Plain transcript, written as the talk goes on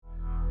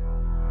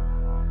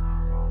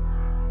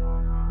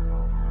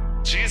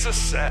Jesus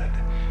said,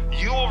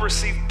 you will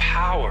receive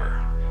power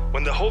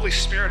when the Holy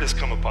Spirit has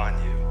come upon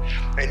you,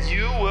 and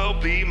you will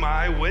be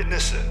my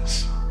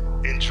witnesses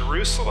in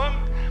Jerusalem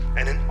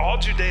and in all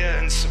Judea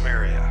and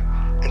Samaria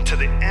and to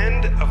the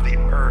end of the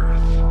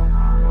earth.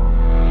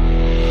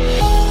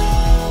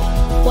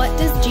 What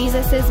does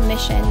Jesus'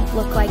 mission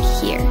look like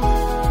here?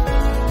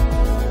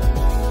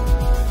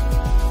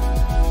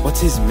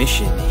 What's his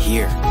mission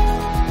here?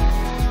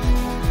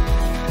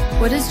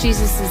 What does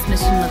Jesus'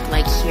 mission look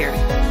like here?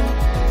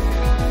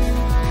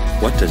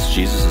 What does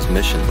Jesus'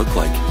 mission look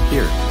like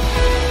here?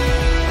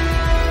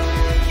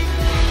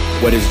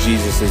 What is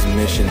Jesus'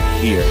 mission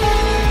here?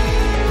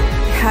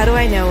 How do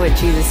I know what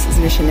Jesus'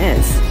 mission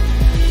is?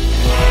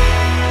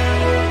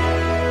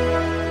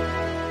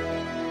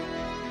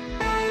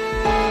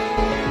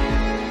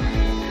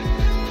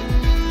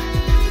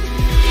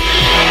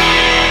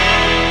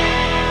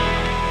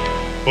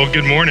 Well,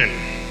 good morning.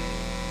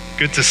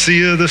 Good to see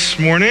you this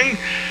morning.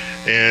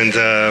 And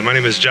my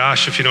name is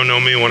Josh, if you don't know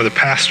me, one of the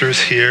pastors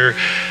here.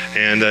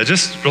 And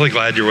just really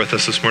glad you're with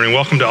us this morning.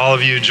 Welcome to all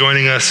of you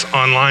joining us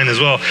online as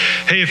well.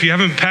 Hey, if you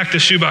haven't packed a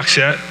shoebox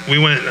yet, we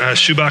went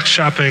shoebox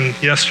shopping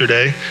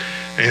yesterday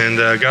and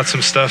got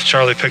some stuff.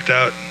 Charlie picked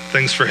out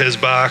things for his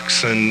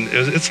box, and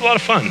it's a lot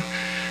of fun.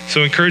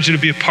 So I encourage you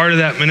to be a part of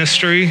that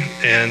ministry,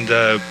 and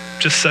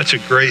just such a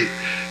great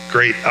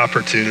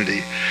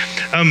opportunity.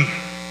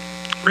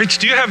 Rach,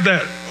 do you have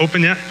that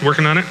open yet?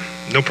 Working on it?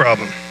 No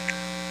problem.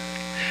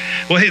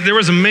 Well, hey, there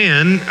was a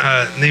man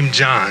named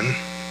John,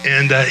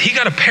 and he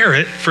got a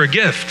parrot for a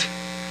gift.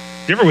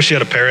 You ever wish you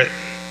had a parrot?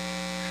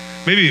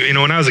 Maybe,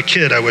 when I was a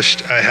kid, I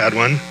wished I had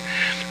one.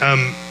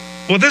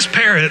 Well, this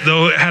parrot,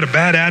 though, had a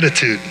bad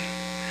attitude,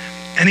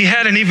 and he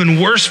had an even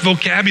worse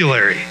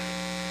vocabulary.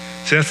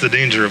 See, that's the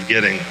danger of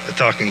getting a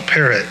talking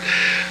parrot.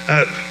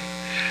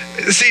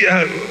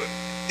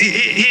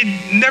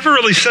 He never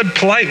really said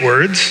polite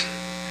words.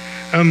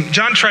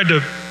 John tried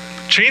to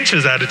change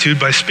his attitude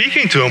by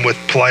speaking to him with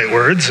polite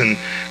words and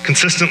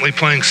consistently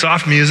playing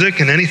soft music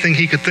and anything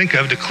he could think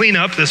of to clean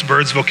up this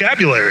bird's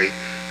vocabulary.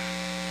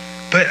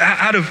 But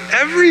out of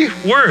every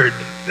word,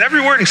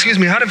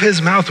 out of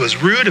his mouth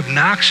was rude,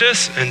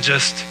 obnoxious, and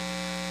just,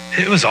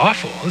 it was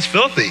awful. It was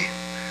filthy.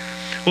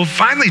 Well,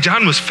 finally,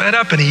 John was fed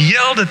up and he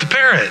yelled at the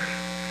parrot.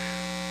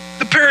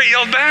 The parrot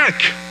yelled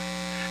back.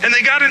 And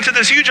they got into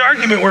this huge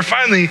argument where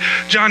finally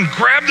John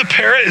grabbed the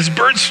parrot, his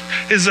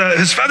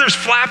feathers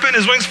flapping,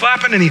 his wings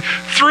flapping, and he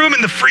threw him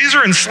in the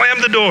freezer and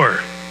slammed the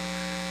door.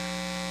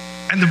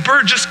 And the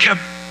bird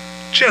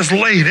just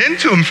laid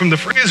into him from the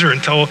freezer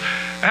until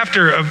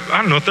after,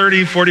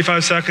 30,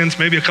 45 seconds,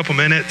 maybe a couple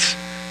minutes,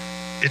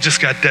 it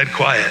just got dead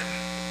quiet.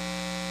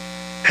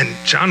 And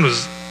John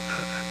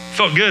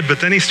felt good, but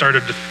then he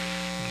started to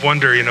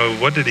wonder,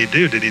 what did he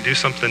do? Did he do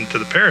something to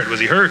the parrot? Was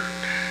he hurt?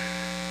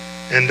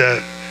 And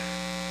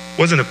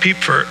wasn't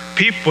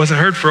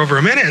heard for over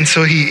a minute. And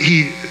so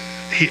he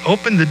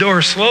opened the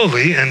door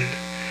slowly, and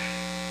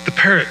the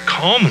parrot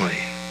calmly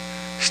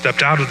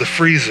stepped out of the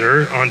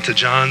freezer onto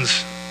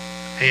John's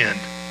hand.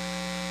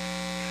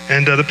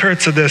 And the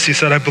parrot said this. He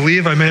said, "I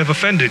believe I may have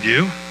offended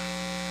you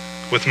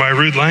with my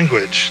rude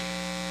language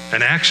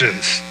and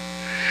actions.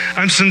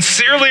 I'm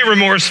sincerely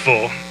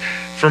remorseful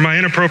for my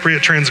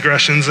inappropriate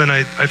transgressions, and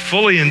I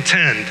fully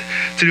intend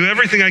to do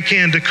everything I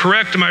can to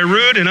correct my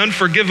rude and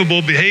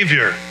unforgivable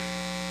behavior."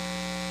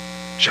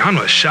 John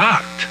was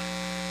shocked.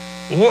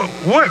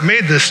 What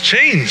made this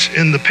change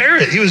in the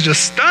parrot? He was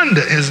just stunned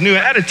at his new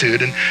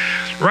attitude. And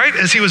right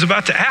as he was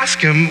about to ask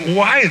him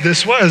why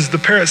this was, the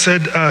parrot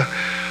said,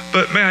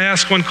 "But may I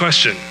ask one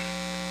question?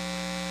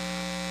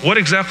 What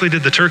exactly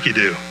did the turkey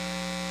do?"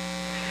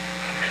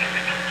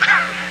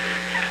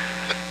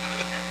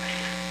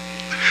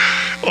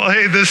 Well,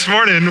 hey, this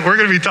morning we're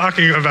going to be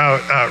talking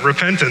about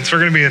repentance. We're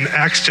going to be in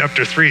Acts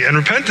chapter 3. And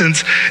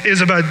repentance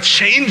is about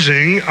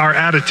changing our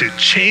attitude,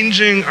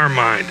 changing our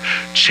mind,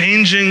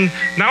 changing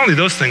not only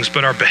those things,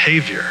 but our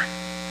behavior.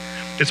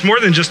 It's more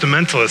than just a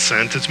mental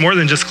assent. It's more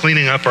than just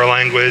cleaning up our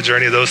language or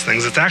any of those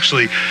things. It's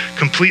actually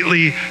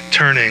completely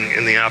turning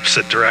in the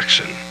opposite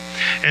direction.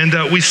 And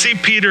we see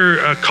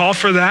Peter call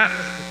for that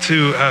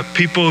to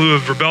people who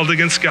have rebelled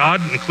against God,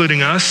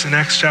 including us, in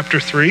Acts chapter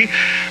 3.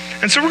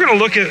 And so we're going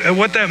to look at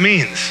what that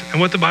means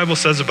and what the Bible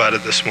says about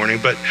it this morning.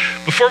 But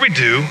before we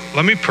do,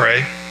 let me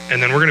pray,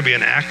 and then we're going to be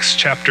in Acts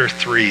chapter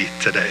 3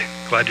 today.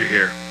 Glad you're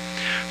here.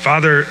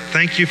 Father,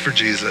 thank you for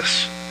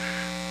Jesus.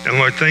 And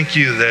Lord, thank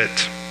you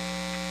that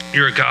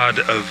you're a God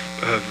of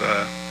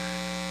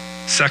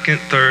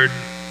second, third,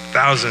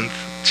 thousandth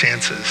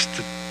chances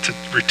to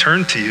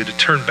return to you, to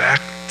turn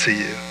back to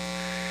you.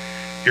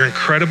 You're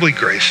incredibly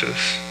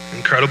gracious,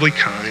 incredibly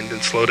kind,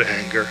 and slow to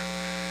anger.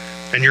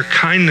 And your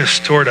kindness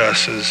toward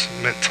us is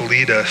meant to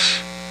lead us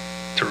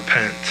to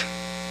repent,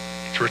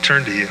 to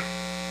return to you.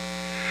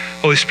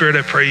 Holy Spirit,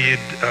 I pray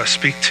you'd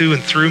speak to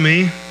and through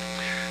me.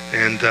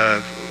 And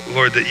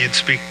Lord, that you'd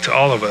speak to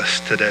all of us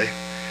today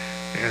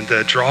and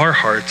draw our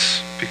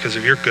hearts because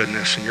of your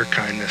goodness and your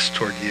kindness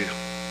toward you.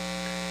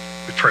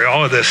 We pray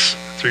all of this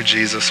through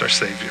Jesus, our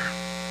Savior.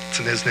 It's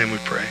in his name we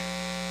pray.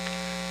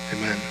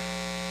 Amen.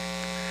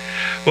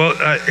 Well,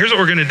 here's what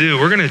we're going to do.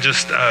 We're going to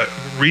just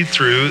read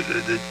through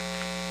the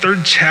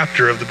third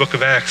chapter of the book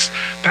of Acts.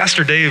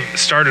 Pastor Dave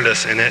started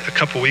us in it a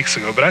couple weeks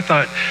ago, but I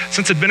thought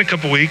since it'd been a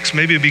couple weeks,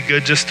 maybe it'd be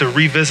good just to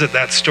revisit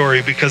that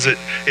story because it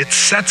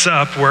sets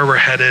up where we're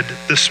headed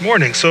this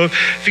morning. So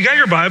if you got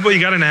your Bible,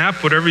 you got an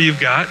app, whatever you've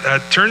got,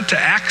 turn to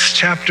Acts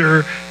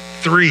chapter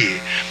 3.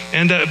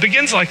 And it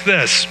begins like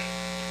this.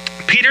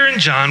 Peter and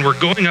John were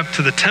going up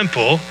to the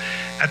temple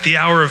at the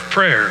hour of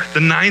prayer, the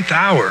 9th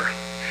hour.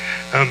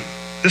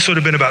 This would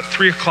have been about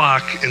 3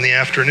 o'clock in the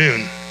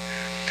afternoon.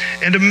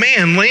 And a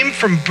man lame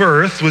from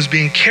birth was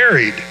being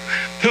carried,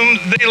 whom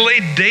they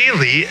laid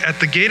daily at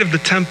the gate of the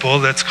temple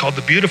that's called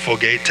the Beautiful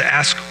Gate to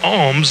ask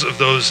alms of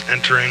those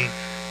entering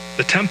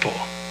the temple.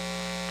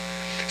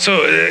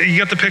 So you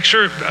got the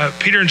picture.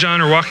 Peter and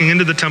John are walking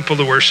into the temple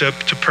to worship,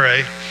 to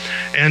pray.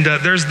 And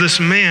there's this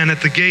man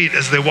at the gate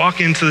as they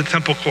walk into the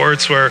temple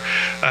courts where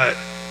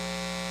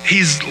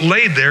he's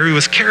laid there, he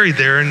was carried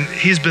there, and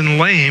he's been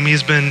lame,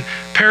 he's been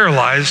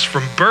paralyzed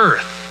from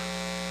birth.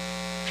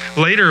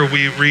 Later,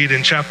 we read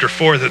in chapter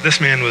 4 that this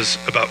man was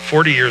about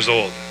 40 years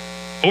old,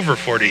 over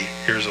 40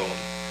 years old.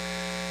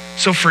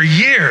 So for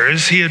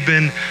years, he had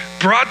been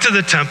brought to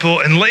the temple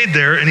and laid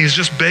there, and he's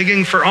just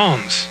begging for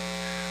alms,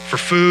 for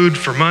food,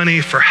 for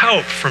money, for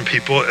help from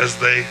people as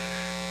they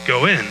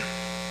go in.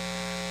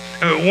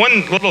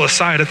 One little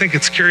aside, I think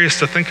it's curious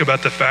to think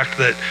about the fact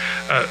that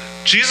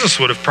Jesus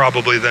would have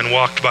probably then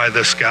walked by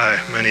this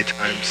guy many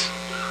times,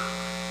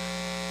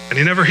 and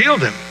he never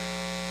healed him.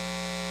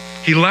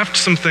 He left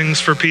some things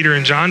for Peter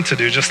and John to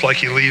do, just like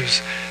he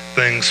leaves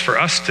things for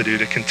us to do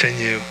to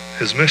continue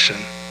his mission.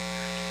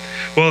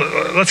 Well,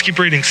 let's keep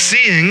reading.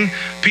 Seeing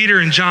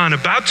Peter and John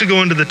about to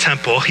go into the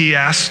temple, he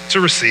asked to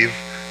receive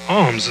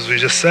alms, as we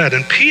just said.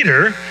 And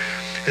Peter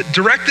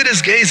directed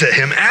his gaze at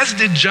him, as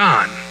did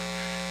John.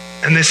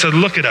 And they said,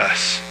 "Look at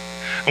us."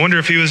 I wonder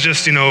if he was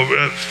just,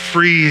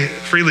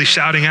 freely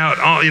shouting out,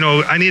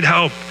 "I need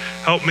help.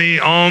 Help me,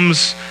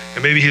 alms."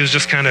 And maybe he was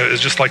just it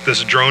was just like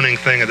this droning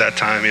thing at that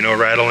time,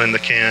 rattling the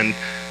can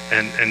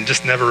and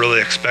just never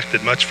really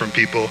expected much from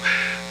people.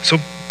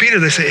 So Peter,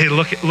 they say, "Hey,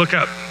 look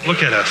up,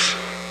 look at us."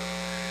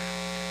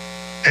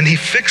 And he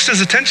fixed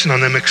his attention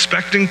on them,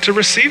 expecting to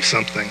receive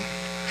something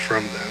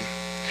from them.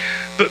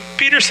 But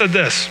Peter said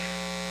this.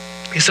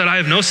 He said, "I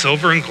have no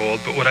silver and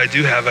gold, but what I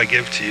do have I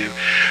give to you.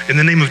 In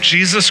the name of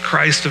Jesus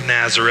Christ of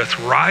Nazareth,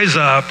 rise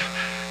up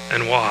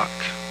and walk."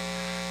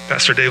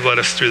 Pastor Dave led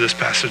us through this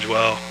passage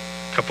well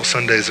a couple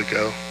Sundays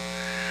ago.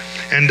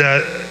 And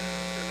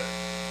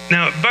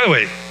now, by the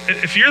way,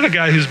 if you're the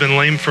guy who's been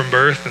lame from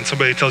birth and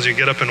somebody tells you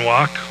get up and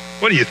walk,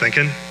 what are you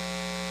thinking?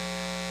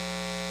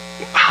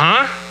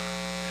 Huh?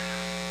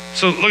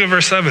 So look at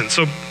verse 7.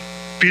 So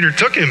Peter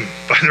took him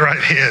by the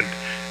right hand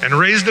and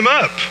raised him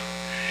up.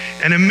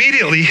 And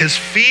immediately his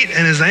feet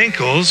and his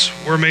ankles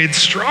were made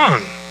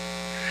strong.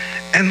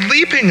 And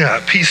leaping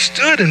up, he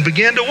stood and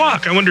began to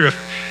walk. I wonder if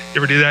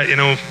you ever do that,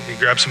 you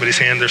grab somebody's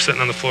hand, they're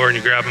sitting on the floor, and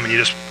you grab them and you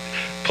just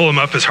pull them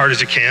up as hard as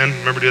you can.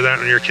 Remember doing that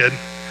when you were a kid?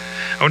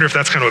 I wonder if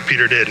that's kind of what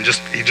Peter did, and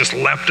he just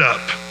leapt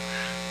up.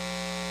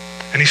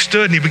 And he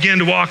stood and he began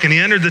to walk, and he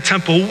entered the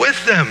temple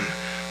with them,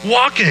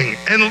 walking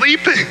and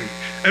leaping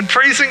and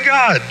praising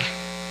God.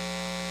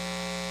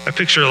 I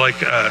picture like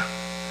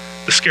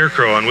the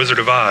Scarecrow on Wizard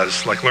of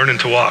Oz, like learning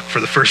to walk for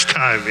the first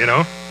time,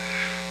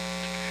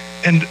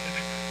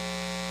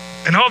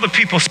 And all the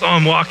people saw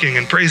him walking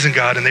and praising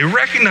God, and they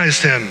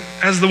recognized him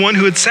as the one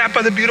who had sat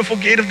by the beautiful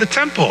gate of the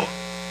temple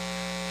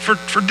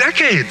for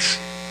decades,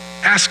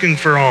 asking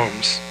for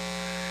alms.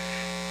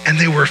 And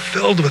they were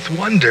filled with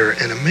wonder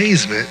and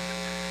amazement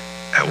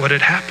at what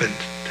had happened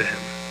to him.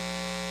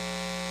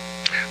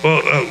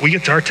 Well, we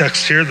get to our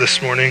text here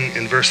this morning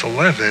in verse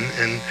 11,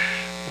 and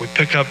we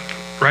pick up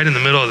right in the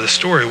middle of the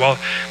story. Well,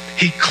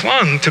 he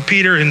clung to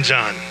Peter and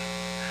John.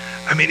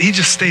 He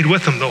just stayed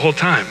with them the whole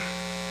time.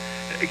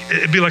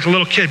 It'd be like a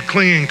little kid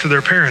clinging to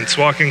their parents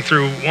walking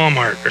through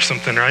Walmart or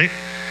something, right?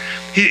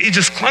 He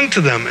just clung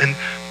to them, and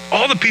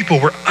all the people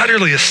were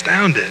utterly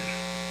astounded.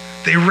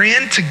 They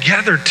ran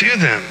together to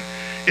them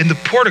in the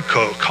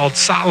portico called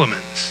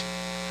Solomon's.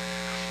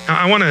 Now,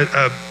 I want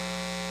to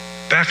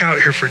back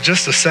out here for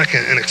just a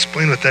second and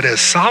explain what that is.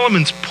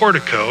 Solomon's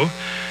portico,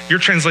 your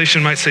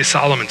translation might say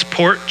Solomon's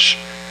porch,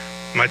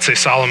 might say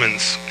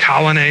Solomon's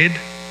colonnade.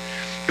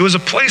 It was a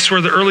place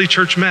where the early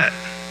church met.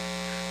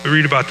 We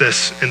read about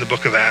this in the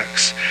book of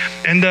Acts.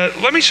 And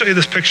let me show you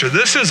this picture.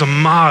 This is a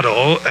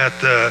model at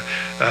the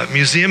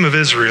Museum of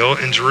Israel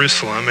in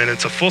Jerusalem, and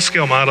it's a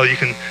full-scale model.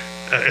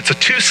 It's a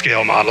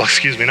two-scale model,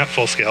 not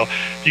full-scale.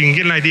 You can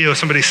get an idea of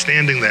somebody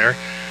standing there.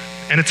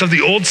 And it's of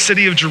the old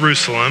city of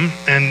Jerusalem.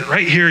 And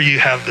right here you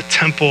have the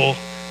Temple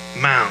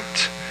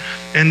Mount.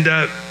 And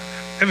I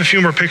have a few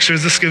more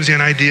pictures. This gives you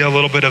an idea a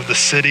little bit of the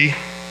city.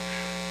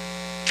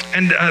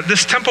 And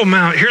this Temple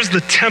Mount, here's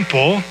the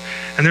temple,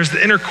 and there's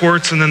the inner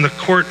courts, and then the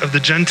court of the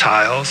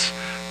Gentiles,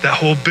 that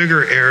whole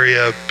bigger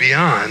area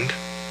beyond.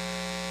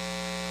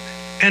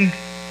 And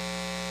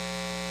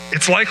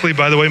it's likely,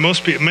 by the way,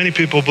 many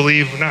people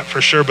believe, not for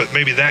sure, but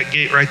maybe that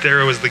gate right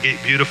there was the gate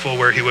beautiful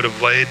where he would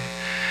have laid.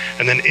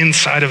 And then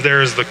inside of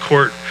there is the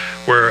court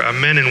where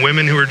men and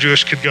women who were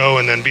Jewish could go.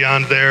 And then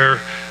beyond there,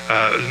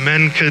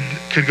 men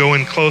could go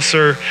in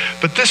closer.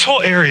 But this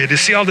whole area, do you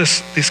see all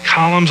these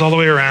columns all the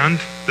way around,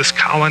 this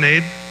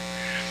colonnade?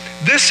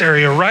 This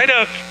area right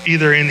up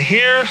either in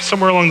here,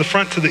 somewhere along the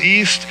front to the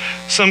east,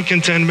 some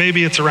contend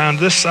maybe it's around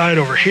this side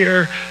over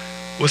here,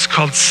 was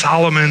called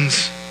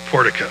Solomon's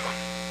portico,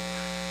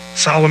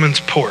 Solomon's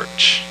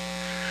porch.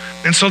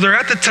 And so they're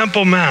at the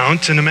Temple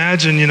Mount, and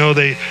imagine,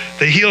 they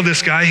heal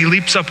this guy. He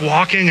leaps up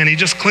walking, and he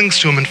just clings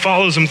to him and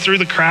follows him through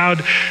the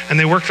crowd, and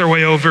they work their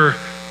way over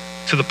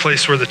to the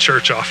place where the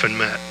church often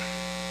met,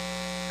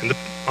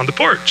 on the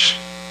porch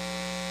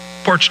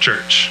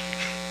church.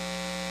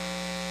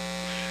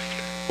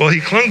 Well,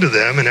 he clung to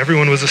them, and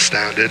everyone was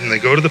astounded, and they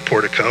go to the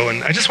portico,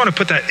 and I just want to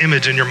put that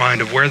image in your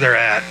mind of where they're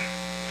at.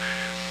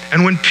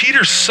 And when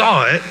Peter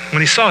saw it,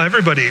 when he saw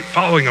everybody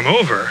following him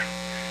over,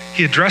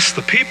 he addressed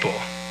the people.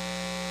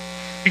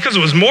 Because it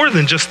was more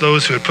than just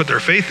those who had put their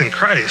faith in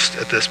Christ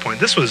at this point.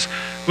 This was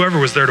whoever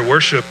was there to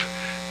worship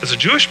as a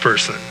Jewish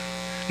person,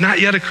 not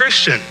yet a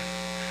Christian.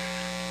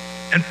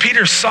 And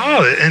Peter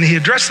saw it, and he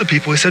addressed the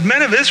people. He said,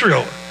 "Men of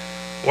Israel,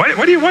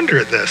 why do you wonder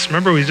at this?"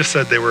 Remember, we just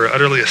said they were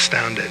utterly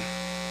astounded.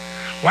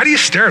 "Why do you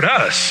stare at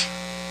us?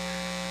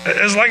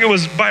 As like it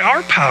was by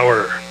our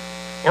power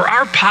or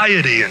our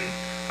piety and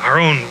our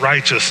own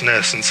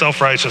righteousness and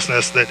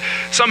self-righteousness that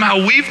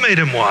somehow we've made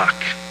him walk."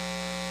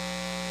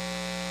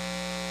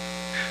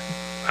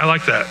 I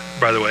like that,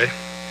 by the way.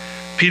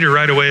 Peter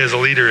right away as a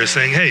leader is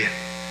saying, hey,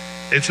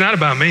 it's not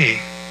about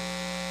me.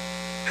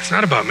 It's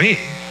not about me.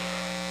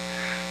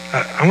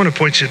 I want to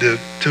point you to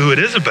who it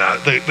is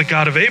about, the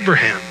God of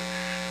Abraham,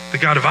 the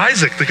God of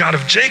Isaac, the God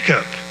of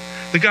Jacob,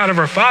 the God of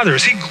our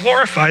fathers. He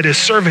glorified his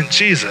servant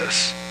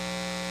Jesus.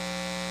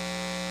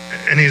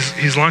 And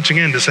he's launching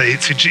in to say,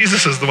 see,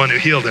 Jesus is the one who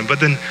healed him. But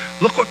then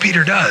look what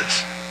Peter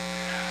does.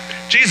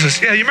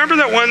 Jesus, yeah, you remember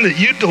that one that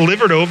you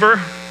delivered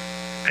over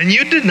and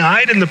you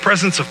denied in the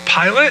presence of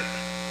Pilate?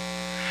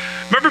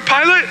 Remember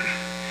Pilate?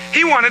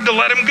 He wanted to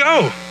let him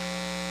go.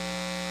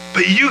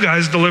 But you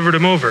guys delivered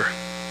him over.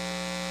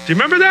 Do you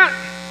remember that?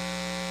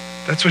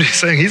 That's what he's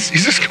saying. He's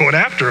just going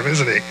after him,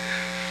 isn't he?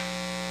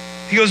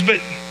 He goes, but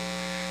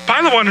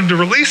Pilate wanted to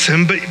release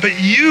him, but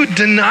you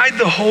denied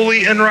the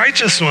holy and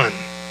righteous one.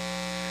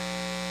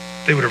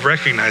 They would have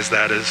recognized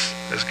that as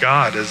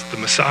God, as the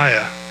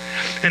Messiah,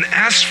 and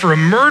asked for a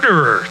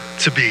murderer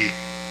to be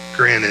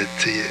granted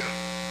to you.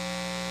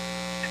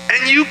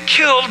 And you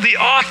killed the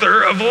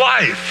author of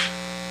life,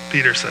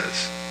 Peter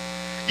says.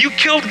 You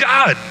killed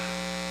God.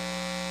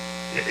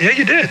 Yeah,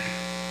 you did.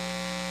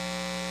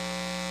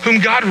 Whom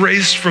God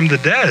raised from the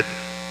dead.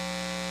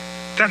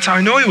 That's how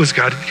I know he was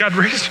God. God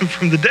raised him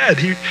from the dead.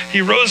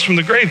 He rose from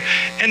the grave.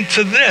 And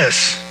to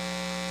this,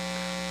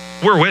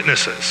 we're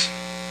witnesses.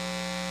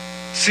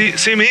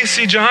 See me,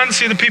 see John,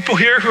 see the people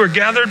here who are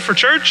gathered for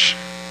church?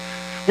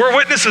 We're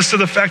witnesses to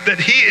the fact that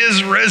he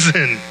is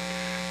risen.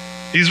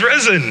 He's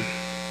risen.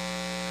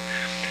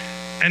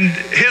 And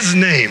his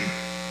name,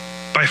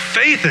 by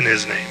faith in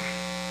his name,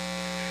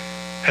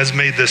 has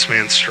made this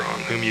man strong,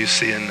 whom you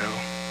see and know.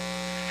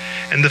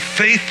 And the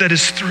faith that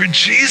is through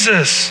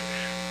Jesus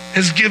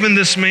has given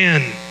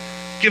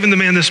the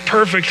man this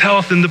perfect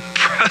health in the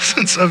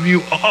presence of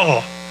you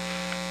all.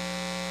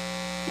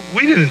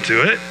 We didn't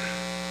do it.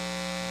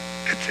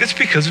 It's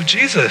because of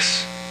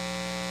Jesus.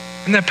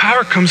 And that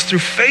power comes through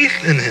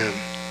faith in him.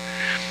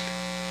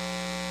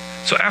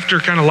 So after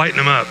kind of lighting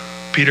him up,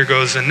 Peter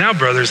goes, and now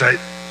brothers, I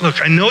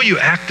know you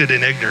acted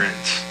in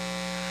ignorance.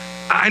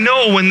 I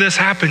know when this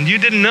happened, you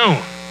didn't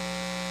know.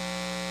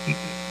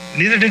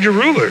 Neither did your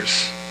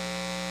rulers.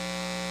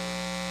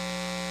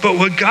 But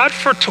what God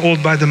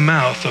foretold by the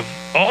mouth of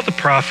all the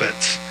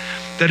prophets,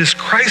 that his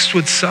Christ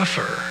would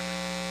suffer,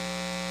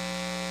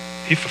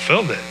 he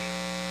fulfilled it.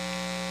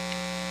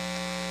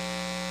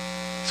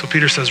 So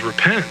Peter says,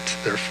 repent,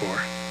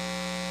 therefore.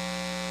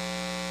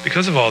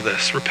 Because of all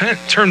this, repent,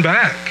 turn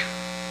back,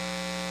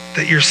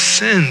 that your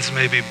sins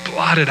may be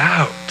blotted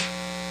out,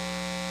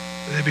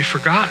 that they be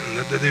forgotten,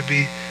 that they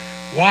be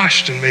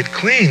washed and made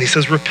clean. He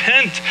says,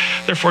 repent,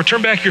 therefore,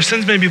 turn back, your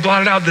sins may be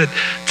blotted out, that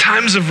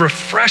times of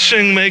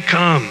refreshing may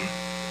come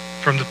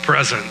from the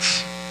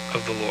presence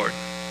of the Lord.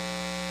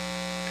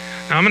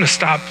 Now I'm going to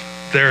stop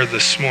there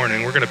this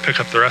morning. We're going to pick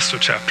up the rest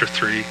of chapter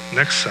 3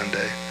 next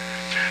Sunday.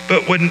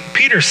 But when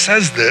Peter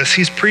says this,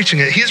 he's preaching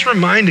it, he's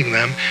reminding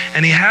them,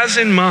 and he has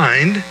in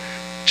mind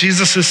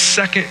Jesus'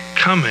 second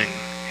coming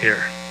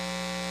here.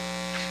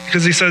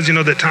 Because he says,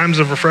 that times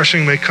of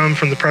refreshing may come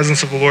from the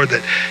presence of the Lord,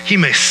 that he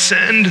may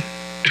send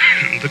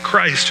the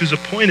Christ who's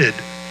appointed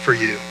for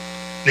you,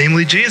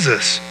 namely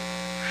Jesus,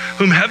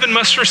 whom heaven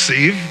must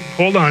receive,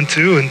 hold on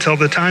to, until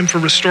the time for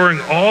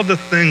restoring all the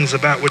things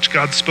about which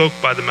God spoke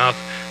by the mouth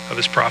of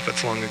his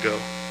prophets long ago.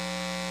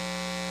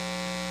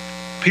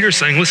 Peter's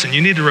saying, listen,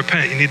 you need to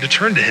repent. You need to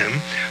turn to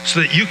him so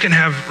that you can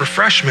have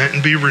refreshment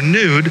and be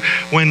renewed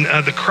when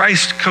the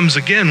Christ comes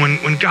again,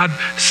 when God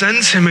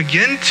sends him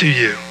again to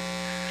you.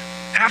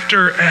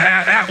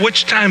 At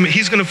which time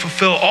he's going to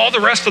fulfill all the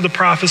rest of the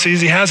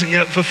prophecies he hasn't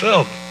yet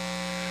fulfilled.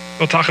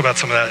 We'll talk about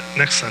some of that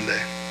next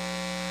Sunday.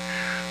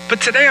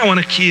 But today I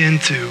want to key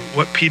into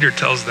what Peter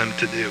tells them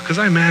to do. Because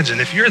I imagine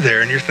if you're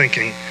there and you're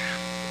thinking,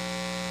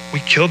 we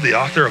killed the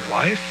author of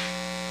life?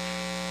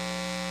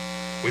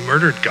 We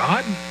murdered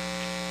God?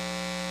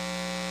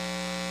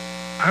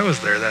 I was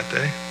there that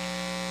day.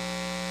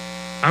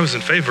 I was in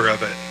favor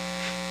of it.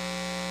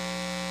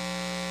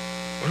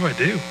 What do I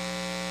do?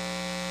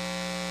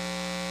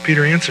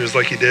 Peter answers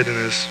like he did in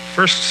his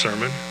first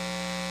sermon.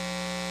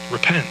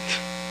 Repent.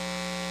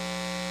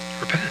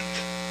 Repent.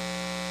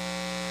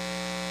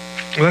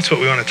 Well, that's what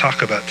we want to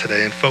talk about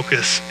today and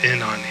focus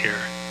in on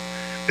here.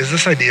 Is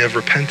this idea of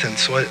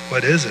repentance?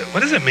 What is it? What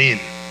does it mean?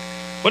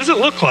 What does it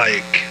look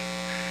like?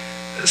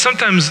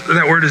 Sometimes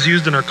that word is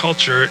used in our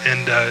culture,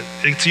 and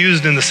it's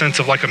used in the sense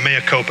of like a mea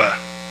culpa.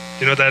 Do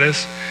you know what that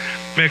is?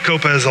 Mea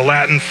culpa is a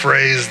Latin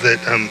phrase that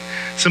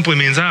simply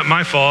means,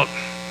 my fault,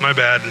 my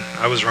bad,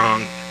 I was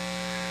wrong,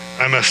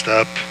 I messed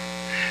up.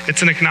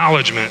 It's an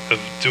acknowledgement of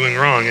doing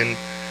wrong. And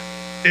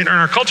in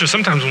our culture,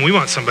 sometimes when we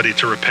want somebody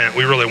to repent,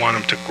 we really want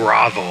them to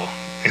grovel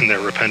in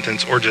their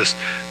repentance or just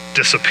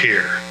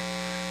disappear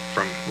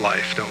from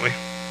life, don't we?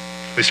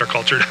 At least our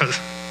culture does.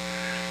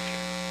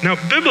 Now,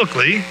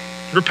 biblically,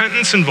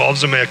 repentance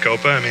involves a mea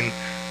culpa.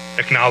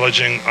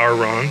 Acknowledging our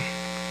wrong,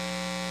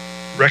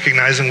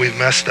 recognizing we've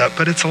messed up,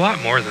 but it's a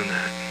lot more than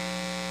that.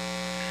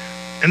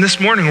 And this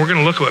morning, we're going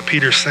to look at what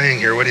Peter's saying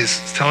here, what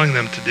he's telling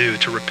them to do,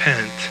 to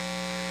repent,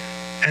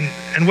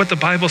 and what the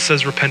Bible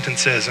says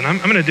repentance is. And I'm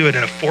going to do it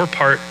in a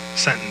 4-part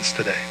sentence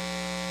today.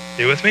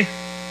 Are you with me?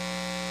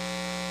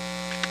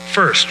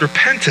 First,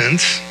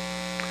 repentance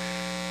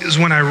is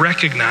when I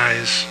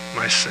recognize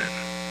my sin.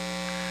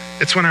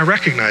 It's when I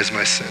recognize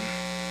my sin.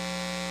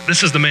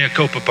 This is the mea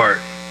culpa part.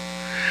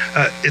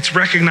 It's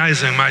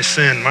recognizing my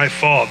sin, my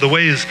fault, the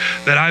ways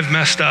that I've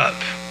messed up.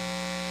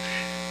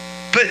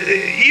 But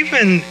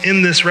even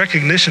in this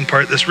recognition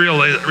part, this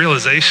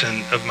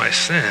realization of my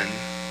sin,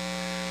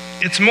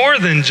 it's more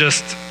than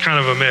just kind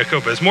of a mea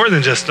culpa. It's more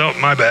than just, oh,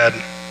 my bad.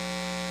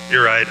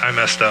 You're right, I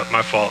messed up,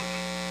 my fault.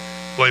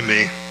 Blame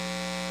me.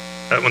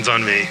 That one's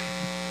on me.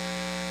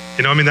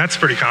 That's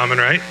pretty common,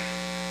 right?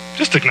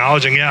 Just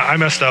acknowledging, yeah, I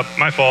messed up,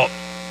 my fault,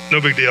 no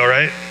big deal,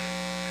 right?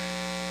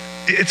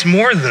 It's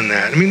more than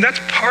that. That's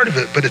part of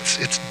it, but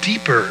it's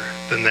deeper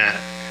than that,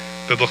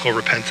 biblical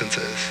repentance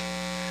is.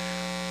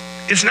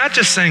 It's not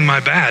just saying my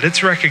bad,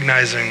 it's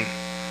recognizing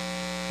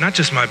not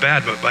just my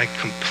bad, but my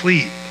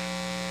complete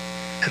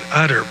and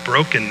utter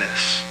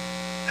brokenness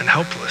and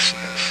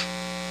helplessness.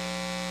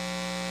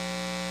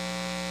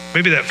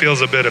 Maybe that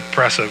feels a bit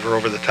oppressive or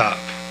over the top.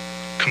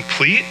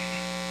 Complete?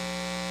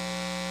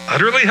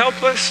 Utterly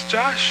helpless,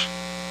 Josh?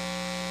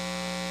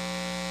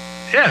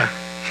 Yeah.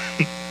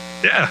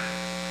 Yeah.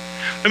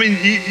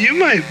 You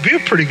might be a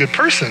pretty good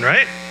person,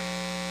 right?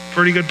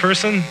 Pretty good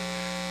person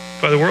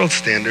by the world's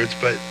standards,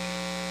 but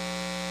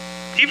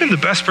even the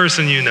best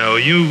person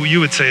you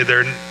would say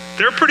they're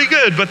pretty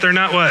good, but they're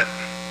not what?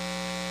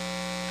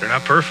 They're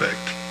not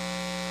perfect.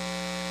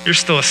 You're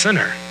still a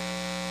sinner.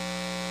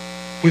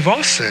 We've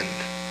all sinned,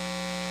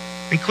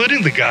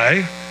 including the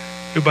guy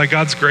who by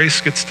God's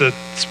grace gets to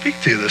speak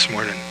to you this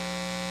morning.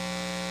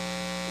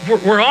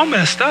 We're all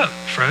messed up,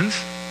 friends.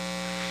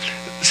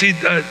 See,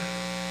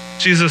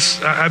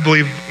 Jesus, I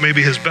believe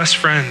maybe his best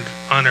friend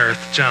on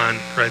earth, John,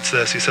 writes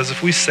this. He says,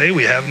 if we say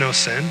we have no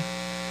sin,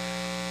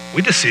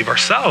 we deceive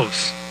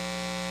ourselves.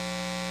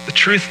 The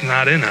truth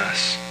not in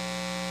us.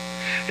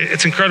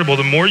 It's incredible.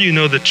 The more you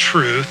know the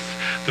truth,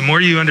 the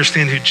more you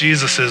understand who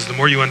Jesus is, the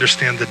more you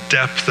understand the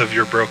depth of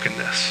your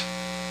brokenness.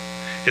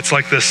 It's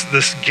like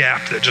this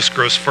gap that just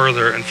grows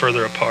further and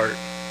further apart.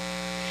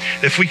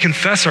 If we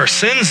confess our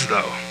sins,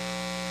 though,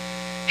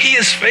 he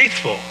is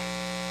faithful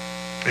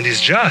and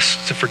he's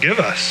just to forgive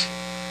us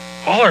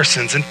all our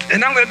sins and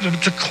not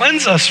to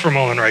cleanse us from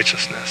all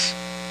unrighteousness.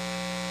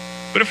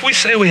 But if we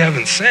say we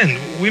haven't sinned,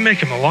 we make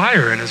him a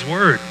liar and his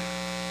word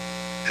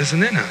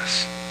isn't in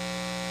us.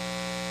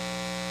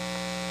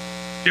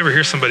 You ever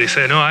hear somebody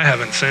say, no, I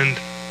haven't sinned?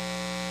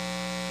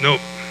 Nope.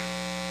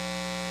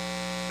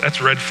 That's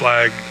red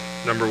flag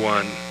number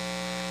 1.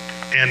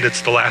 And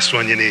it's the last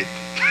one you need,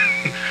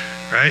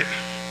 right?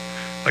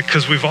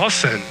 Because we've all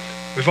sinned.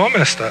 We've all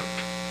messed up.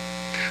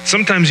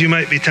 Sometimes you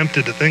might be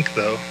tempted to think,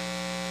 though,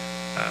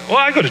 well,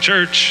 I go to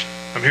church.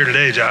 I'm here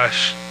today,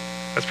 Josh.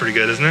 That's pretty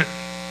good, isn't it?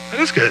 That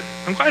is good.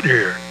 I'm glad you're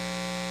here.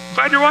 I'm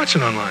glad you're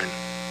watching online.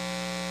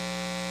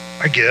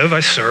 I give, I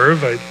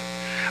serve,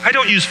 I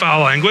don't use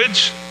foul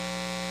language.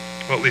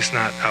 Well, at least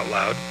not out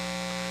loud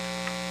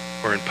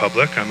or in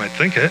public. I might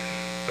think it,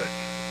 but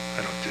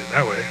I don't do it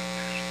that way.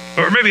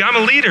 Or maybe I'm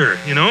a leader,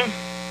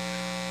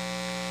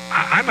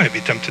 I might be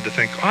tempted to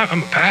think, oh,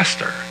 I'm a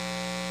pastor.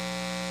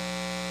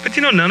 But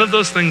none of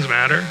those things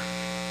matter.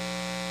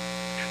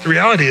 The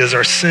reality is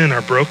our sin,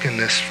 our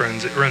brokenness,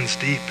 friends, it runs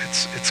deep.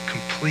 It's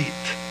complete.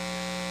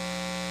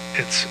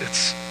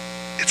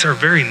 It's our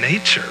very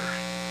nature.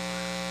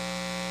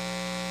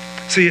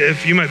 See,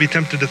 if you might be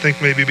tempted to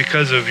think maybe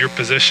because of your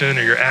position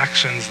or your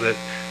actions or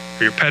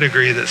your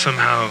pedigree that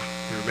somehow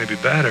you're maybe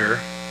better,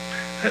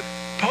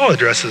 Paul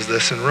addresses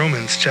this in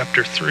Romans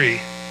chapter 3.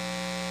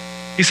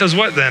 He says,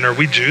 what then? Are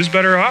we Jews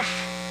better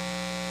off?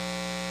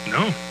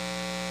 No,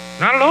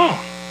 not at all.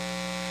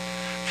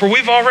 For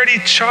we've already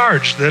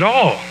charged that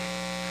all,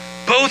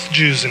 both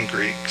Jews and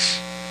Greeks.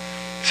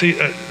 See,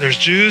 there's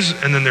Jews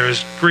and then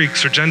there's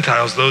Greeks or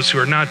Gentiles, those who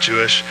are not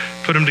Jewish.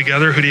 Put them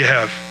together, who do you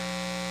have?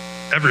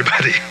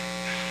 Everybody.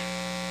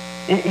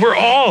 We're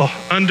all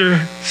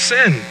under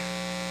sin,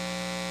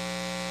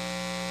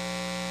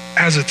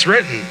 as it's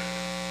written.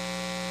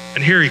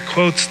 And here he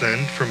quotes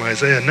then from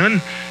Isaiah,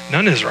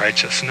 none is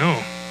righteous,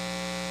 no,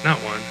 not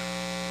one.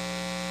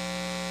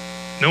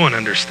 No one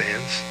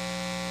understands.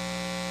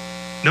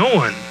 No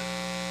one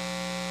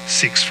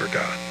seeks for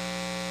God.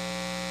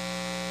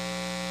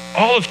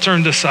 All have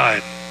turned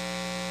aside.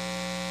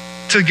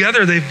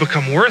 Together they've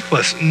become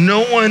worthless.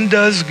 No one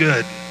does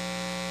good.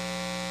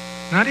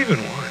 Not even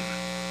one.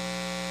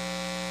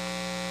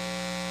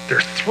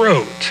 Their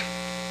throat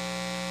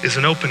is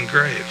an open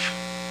grave.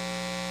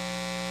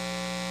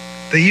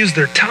 They use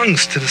their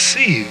tongues to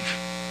deceive.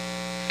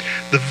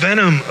 The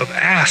venom of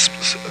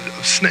asps,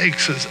 of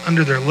snakes, is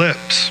under their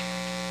lips.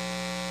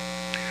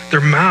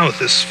 Their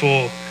mouth is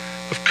full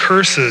of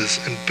curses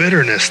and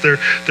bitterness. Their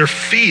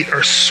feet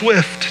are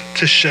swift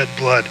to shed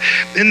blood.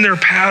 In their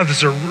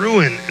paths are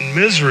ruin and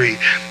misery,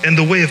 and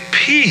the way of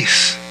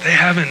peace they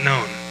haven't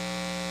known.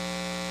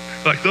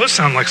 Like, those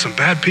sound like some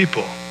bad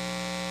people.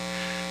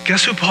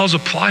 Guess who Paul's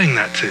applying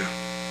that to?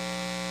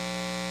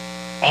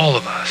 All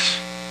of us.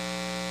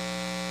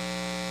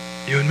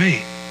 You and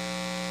me.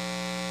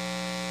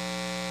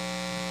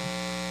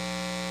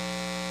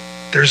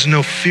 There's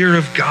no fear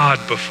of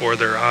God before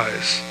their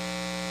eyes.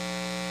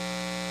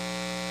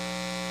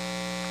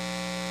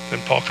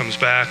 Then Paul comes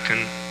back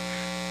and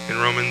in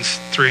Romans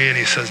 3 and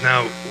he says,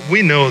 now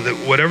we know that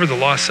whatever the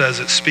law says,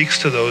 it speaks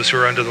to those who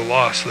are under the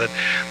law, so that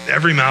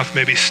every mouth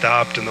may be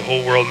stopped and the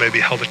whole world may be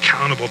held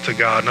accountable to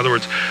God. In other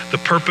words, the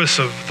purpose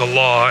of the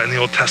law in the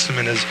Old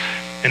Testament is,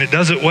 and it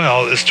does it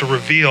well, is to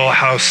reveal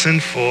how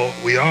sinful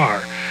we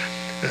are.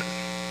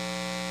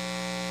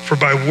 For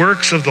by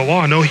works of the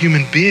law, no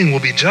human being will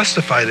be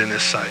justified in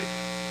his sight.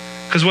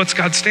 Because what's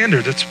God's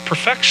standard? It's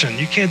perfection.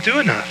 You can't do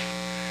enough.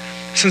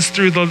 Since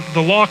through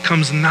the law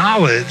comes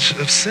knowledge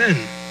of sin.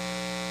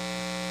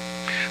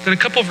 Then a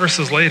couple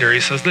verses later, he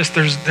says this,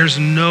 there's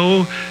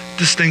no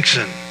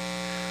distinction.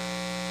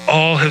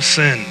 All have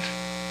sinned.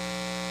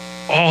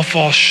 All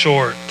fall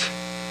short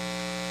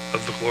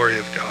of the glory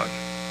of God.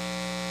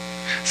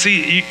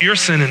 See, your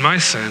sin and my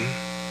sin,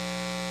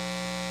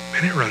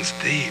 man, it runs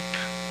deep.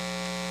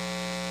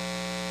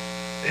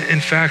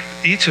 In fact,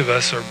 each of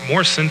us are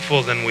more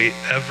sinful than we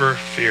ever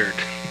feared.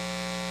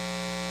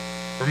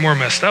 We're more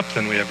messed up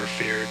than we ever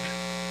feared.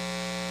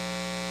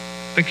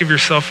 Think of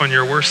yourself on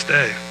your worst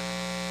day.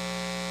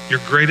 Your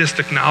greatest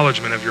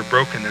acknowledgement of your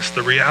brokenness.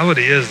 The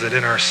reality is that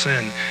in our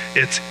sin,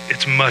 it's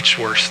much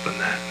worse than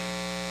that.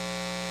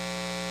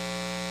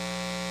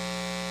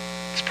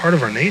 It's part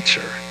of our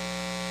nature.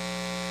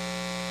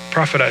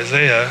 Prophet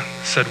Isaiah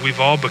said, we've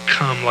all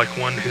become like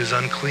one who's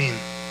unclean.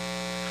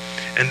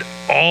 And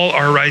all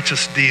our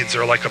righteous deeds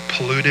are like a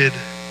polluted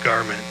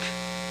garment.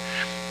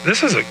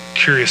 This is a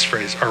curious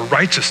phrase. Our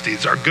righteous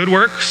deeds, our good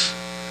works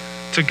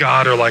to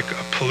God are like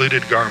a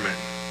polluted garment.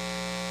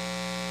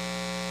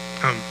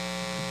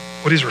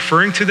 What he's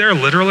referring to there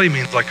literally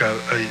means like a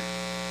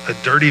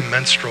dirty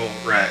menstrual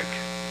rag,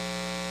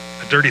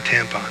 a dirty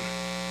tampon.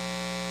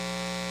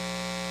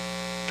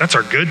 That's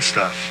our good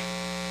stuff.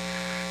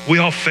 We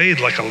all fade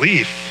like a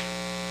leaf,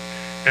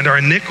 and our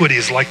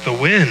iniquities like the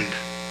wind.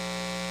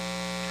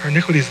 Our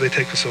iniquities, they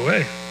take us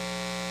away.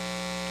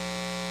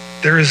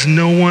 There is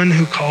no one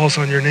who calls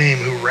on your name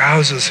who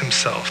rouses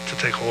himself to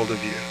take hold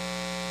of you.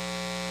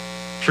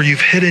 For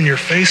you've hidden your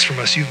face from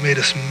us. You've made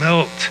us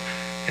melt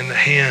in the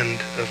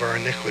hand of our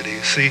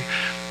iniquities. See,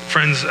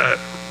 friends,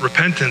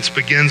 repentance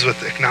begins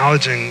with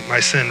acknowledging my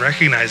sin,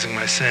 recognizing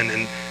my sin,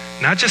 and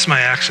not just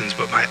my actions,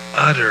 but my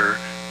utter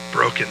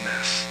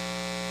brokenness.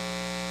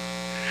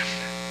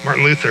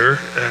 Martin Luther,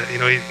 he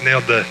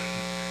nailed the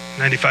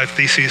 95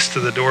 Theses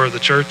to the door of the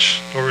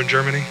church over in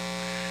Germany.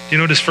 Do you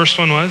know what his first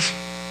one was?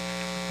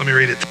 Let me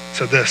read it. It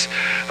said this,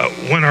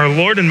 when our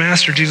Lord and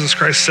Master Jesus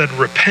Christ said,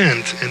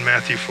 repent in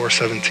Matthew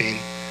 4:17,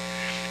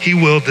 he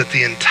willed that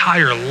the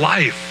entire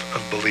life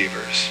of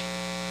believers,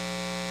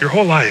 your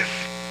whole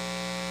life,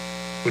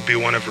 would be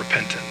one of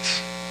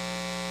repentance,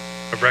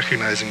 of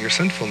recognizing your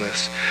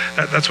sinfulness.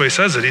 That's why he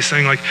says it. He's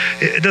saying, like,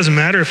 it doesn't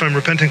matter if I'm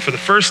repenting for the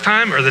first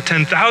time or the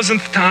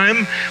 10,000th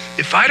time.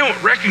 If I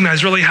don't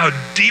recognize really how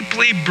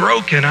deeply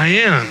broken I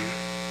am,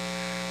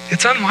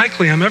 it's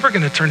unlikely I'm ever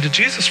going to turn to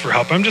Jesus for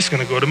help. I'm just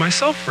going to go to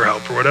myself for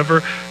help or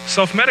whatever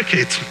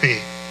self-medicates me.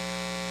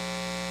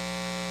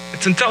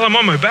 It's until I'm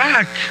on my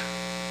back,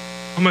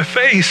 on my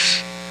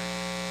face,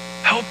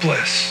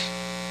 helpless,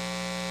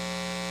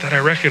 that I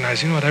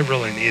recognize, you know what, I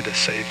really need a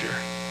Savior.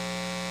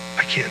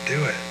 I can't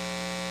do it.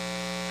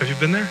 Have you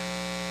been there?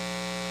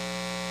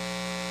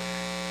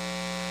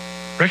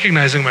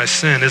 Recognizing my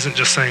sin isn't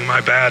just saying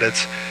my bad,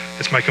 it's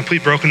my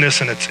complete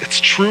brokenness, and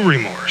it's true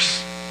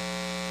remorse.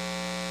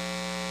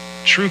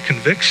 true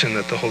conviction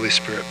that the Holy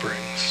Spirit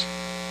brings.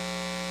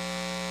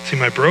 See,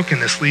 my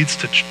brokenness leads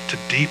to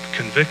deep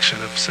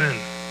conviction of sin.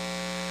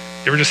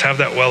 You ever just have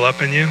that well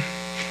up in you?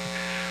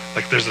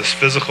 Like there's this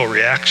physical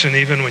reaction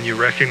even when you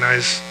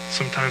recognize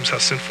sometimes how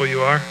sinful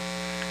you are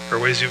or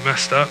ways you've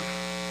messed up.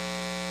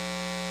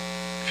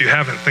 If you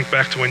haven't, think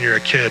back to when you were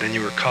a kid and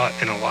you were caught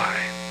in a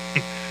lie.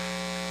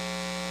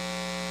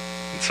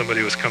 And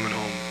somebody was coming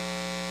home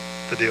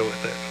to deal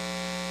with it.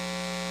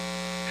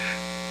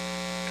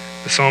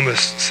 The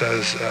psalmist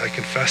says, I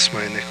confess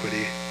my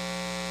iniquity.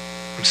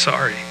 I'm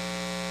sorry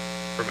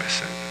for my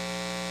sin.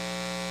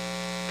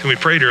 And we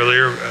prayed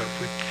earlier,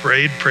 we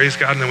prayed, praised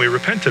God, and then we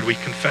repented. We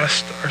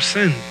confessed our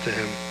sin to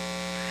him.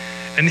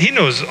 And he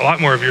knows a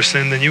lot more of your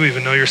sin than you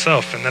even know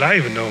yourself, and that I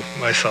even know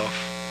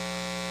myself.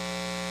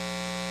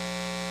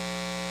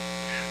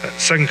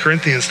 2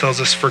 Corinthians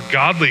tells us, for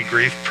godly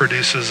grief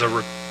produces a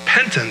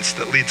repentance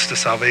that leads to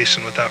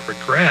salvation without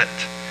regret.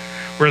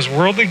 Whereas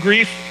worldly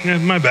grief,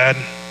 my bad,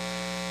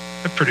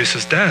 it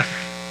produces death.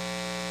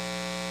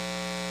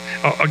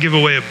 I'll give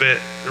away a bit,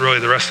 really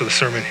the rest of the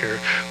sermon here.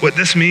 What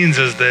this means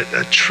is that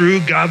a true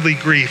godly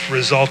grief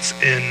results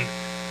in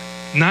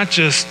not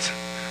just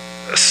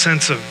a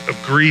sense of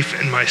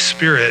grief in my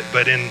spirit,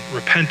 but in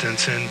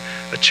repentance and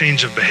a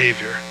change of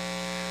behavior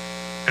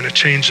and a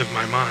change of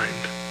my mind.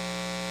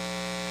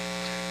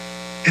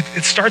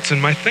 It starts in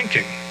my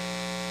thinking.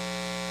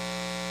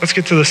 Let's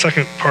get to the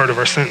second part of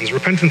our sentence.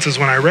 Repentance is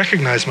when I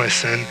recognize my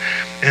sin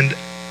and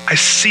I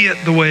see it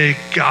the way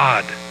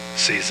God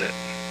sees it.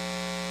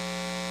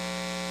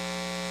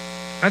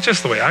 Not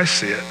just the way I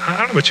see it. I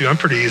don't know about you, I'm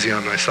pretty easy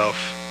on myself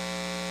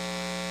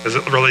as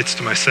it relates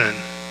to my sin.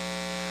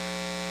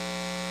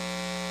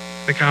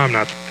 I think, I'm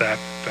not that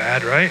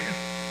bad, right?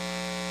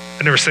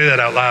 I never say that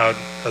out loud,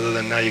 other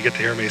than now you get to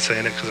hear me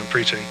saying it because I'm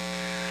preaching.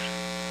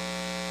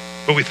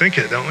 But we think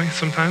it, don't we,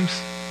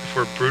 sometimes, if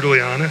we're brutally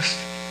honest?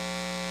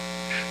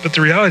 But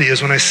the reality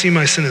is when I see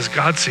my sin as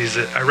God sees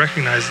it, I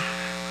recognize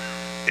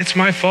it's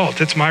my fault,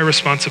 it's my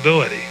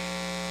responsibility.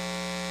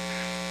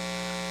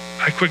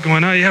 I quit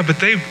going, oh yeah, but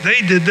they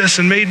did this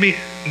and made me.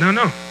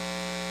 No.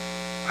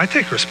 I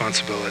take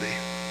responsibility.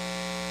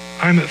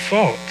 I'm at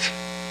fault.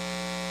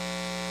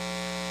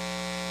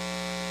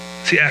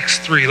 See, Acts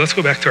 3, let's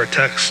go back to our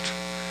text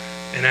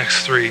in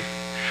Acts 3.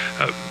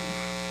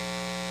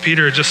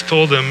 Peter just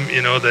told them,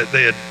 that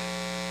they had,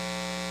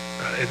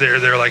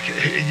 they're like,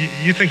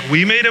 you think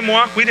we made him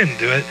walk? We didn't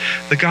do it.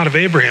 The God of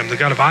Abraham, the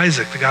God of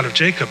Isaac, the God of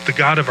Jacob, the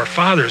God of our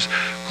fathers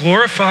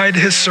glorified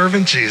his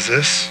servant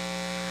Jesus,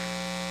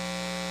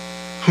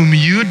 whom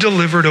you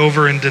delivered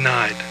over and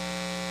denied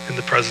in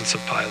the presence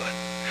of Pilate.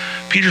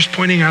 Peter's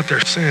pointing out their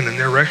sin and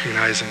they're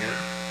recognizing it.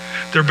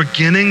 They're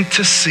beginning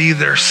to see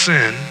their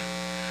sin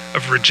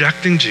of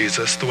rejecting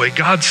Jesus the way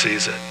God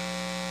sees it.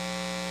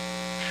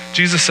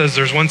 Jesus says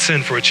there's one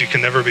sin for which you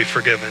can never be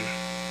forgiven.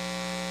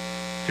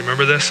 You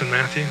remember this in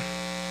Matthew?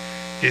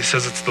 He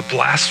says it's the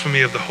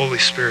blasphemy of the Holy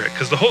Spirit,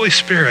 because the Holy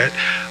Spirit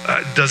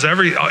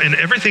in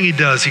everything he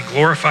does, he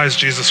glorifies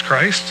Jesus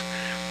Christ.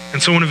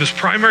 And so one of his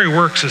primary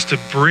works is to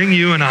bring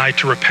you and I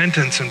to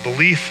repentance and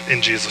belief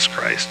in Jesus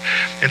Christ.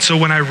 And so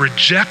when I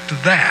reject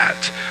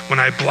that, when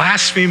I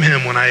blaspheme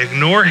him, when I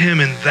ignore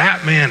him in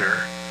that manner,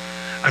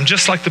 I'm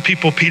just like the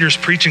people Peter's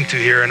preaching to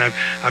here, and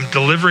I'm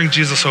delivering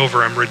Jesus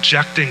over, I'm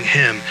rejecting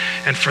him.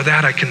 And for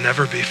that, I can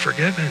never be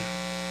forgiven.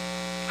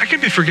 I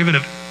can be forgiven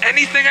of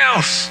anything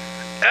else,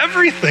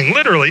 everything,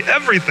 literally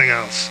everything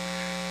else,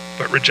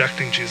 but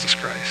rejecting Jesus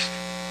Christ.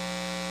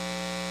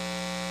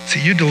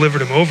 See, you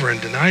delivered him over and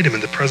denied him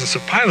in the presence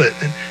of Pilate,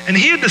 and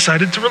he had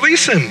decided to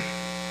release him.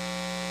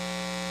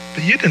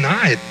 But you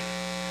denied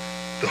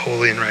the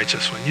holy and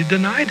righteous one. You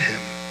denied him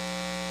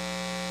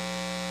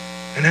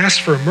and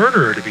asked for a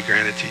murderer to be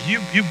granted to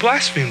you. You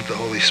blasphemed the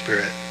Holy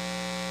Spirit.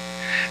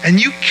 And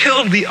you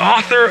killed the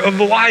author of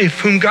life,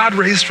 whom God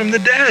raised from the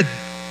dead.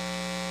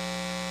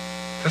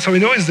 That's how we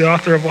know he's the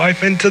author of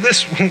life. And to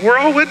this, we're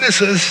all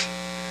witnesses.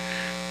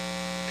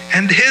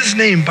 And his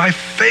name, by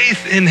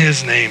faith in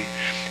his name,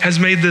 has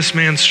made this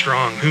man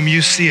strong, whom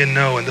you see and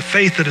know. And the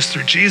faith that is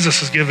through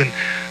Jesus has given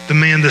the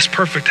man this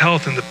perfect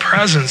health in the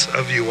presence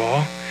of you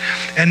all.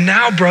 And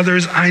now,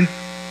 brothers, I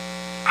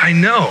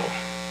know,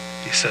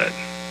 he said.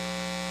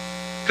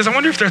 Because I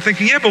wonder if they're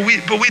thinking, yeah, but we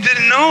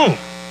didn't know.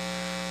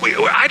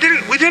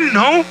 We didn't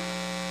know.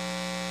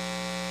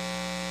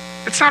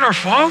 It's not our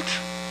fault.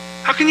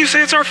 How can you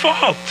say it's our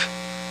fault?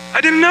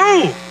 I didn't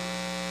know.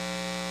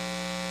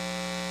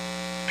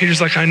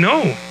 Peter's like, I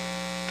know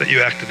that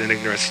you acted in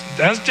ignorance,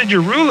 as did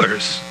your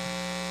rulers.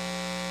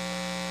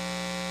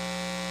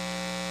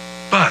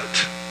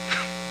 But,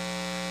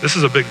 this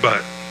is a big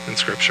but in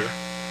Scripture.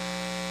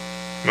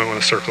 You might want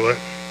to circle it.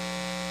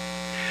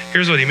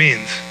 Here's what he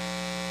means.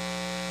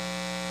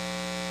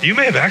 You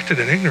may have acted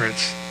in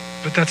ignorance,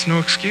 but that's no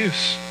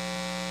excuse.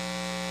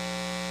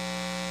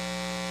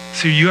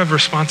 See, you have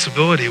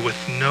responsibility with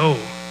no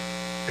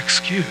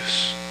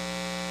excuse.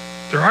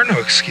 There are no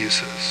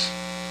excuses.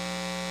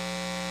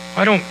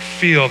 I don't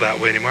feel that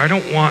way anymore. I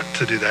don't want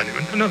to do that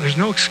anymore. No, there's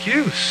no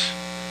excuse.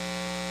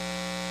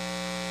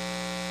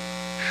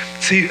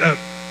 See,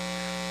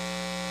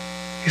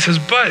 he says,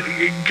 but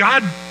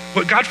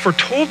what God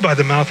foretold by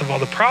the mouth of all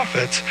the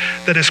prophets,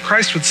 that as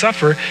Christ would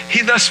suffer,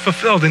 he thus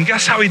fulfilled. And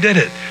guess how he did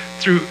it?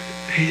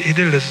 He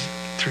did it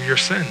through your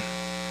sin.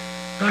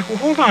 You're like, well,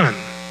 hold on.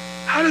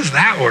 How does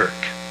that work?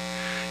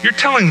 You're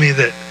telling me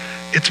that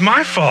it's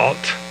my fault,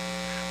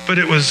 but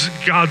it was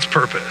God's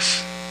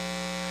purpose.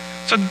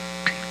 So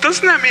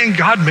doesn't that mean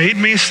God made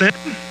me sin?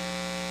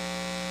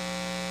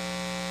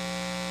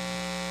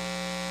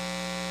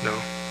 No.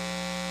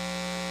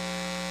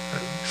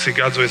 See,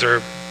 God's ways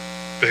are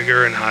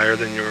bigger and higher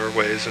than your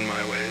ways and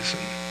my ways,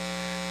 and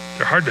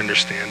they're hard to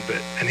understand,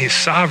 and he's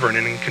sovereign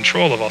and in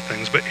control of all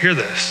things. But hear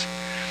this.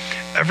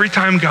 Every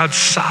time God's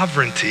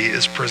sovereignty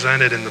is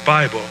presented in the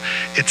Bible,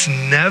 it's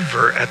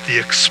never at the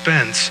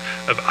expense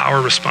of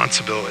our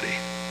responsibility.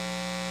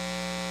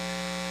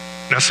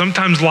 Now,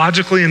 sometimes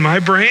logically in my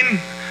brain,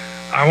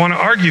 I want to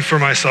argue for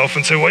myself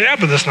and say, well, yeah,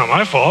 but that's not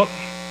my fault.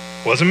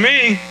 It wasn't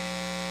me.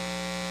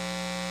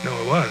 No,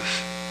 it was.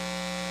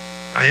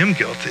 I am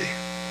guilty.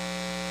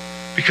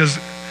 Because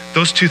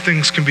those two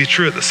things can be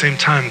true at the same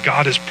time.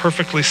 God is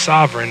perfectly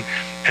sovereign,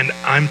 and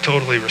I'm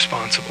totally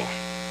responsible.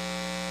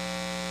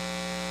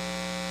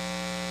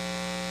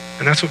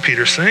 And that's what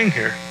Peter's saying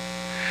here.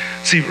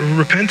 See,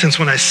 repentance,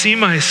 when I see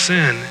my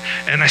sin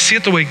and I see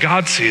it the way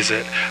God sees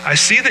it, I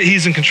see that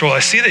he's in control,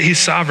 I see that he's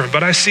sovereign,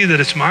 but I see that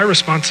it's my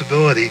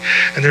responsibility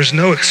and there's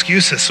no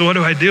excuses. So what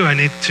do? I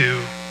need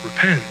to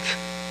repent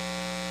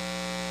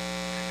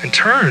and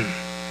turn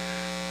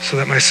so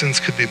that my sins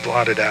could be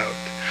blotted out.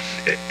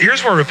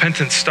 Here's where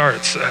repentance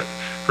starts.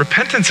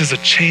 Repentance is a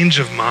change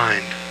of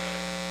mind.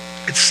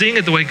 It's seeing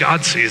it the way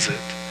God sees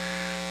it.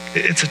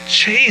 It's a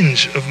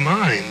change of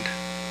mind.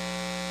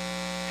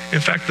 In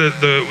fact,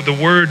 the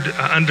word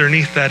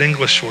underneath that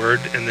English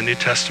word in the New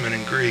Testament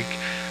in Greek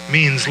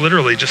means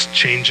literally just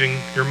changing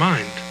your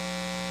mind.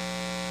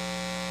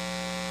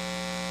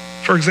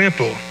 For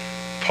example,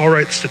 Paul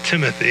writes to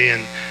Timothy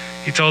and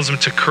he tells him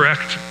to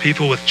correct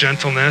people with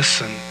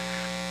gentleness and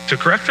to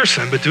correct their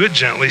sin, but do it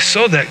gently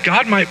so that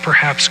God might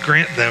perhaps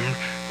grant them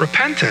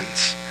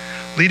repentance,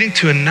 leading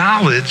to a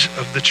knowledge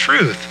of the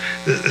truth,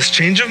 this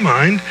change of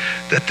mind,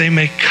 that they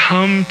may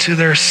come to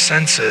their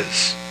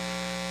senses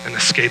and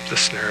escape the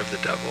snare of the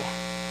devil.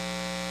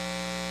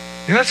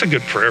 You know, that's a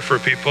good prayer for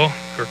people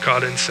who are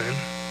caught in sin.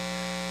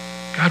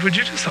 God, would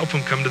you just help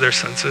them come to their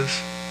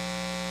senses?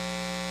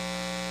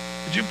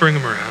 Would you bring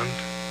them around?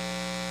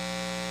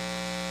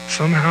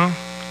 Somehow,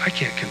 I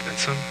can't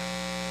convince them.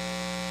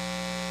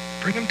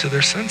 Bring them to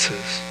their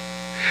senses.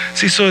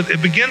 See, so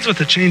it begins with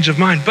a change of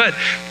mind, but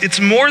it's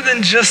more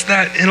than just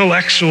that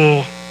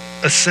intellectual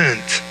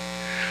assent.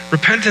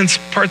 Repentance,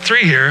 part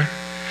 3 here.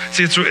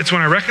 See, it's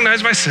when I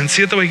recognize my sin,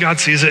 see it the way God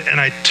sees it, and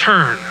I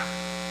turn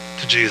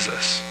to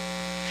Jesus.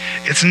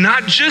 It's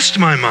not just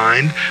my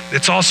mind,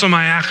 it's also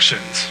my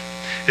actions.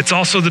 It's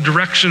also the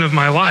direction of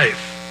my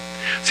life.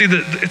 See,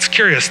 it's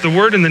curious. The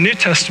word in the New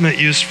Testament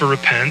used for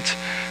repent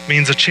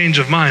means a change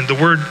of mind. The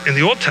word in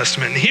the Old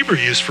Testament in Hebrew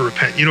used for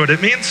repent, you know what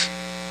it means?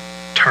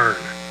 Turn.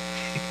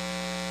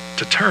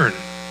 To turn,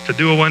 to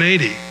do a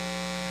 180.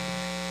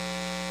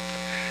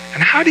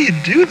 And how do you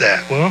do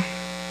that? Well,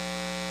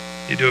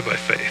 you do it by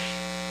faith.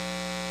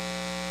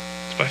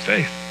 It's by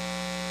faith.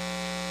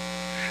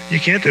 You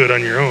can't do it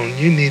on your own.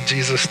 You need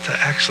Jesus to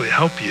actually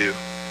help you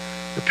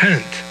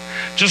repent.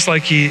 Just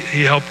like he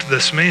helped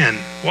this man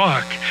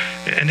walk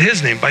in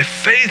his name. By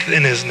faith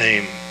in his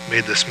name,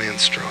 made this man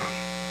strong.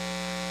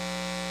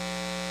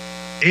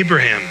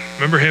 Abraham,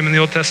 remember him in the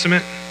Old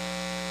Testament?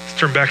 Let's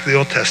turn back to the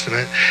Old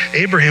Testament.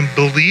 Abraham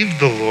believed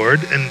the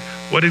Lord, and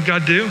what did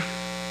God do?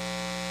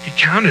 He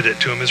counted it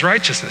to him as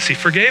righteousness. He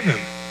forgave him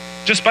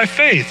just by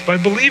faith, by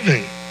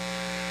believing.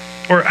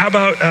 Or how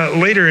about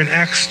later in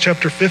Acts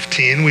chapter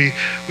 15, we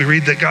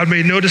read that God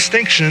made no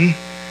distinction.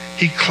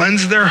 He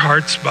cleansed their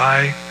hearts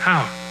by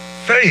how?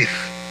 Faith.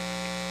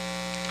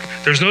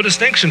 There's no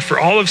distinction, for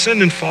all have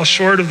sinned and fall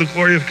short of the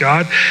glory of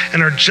God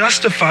and are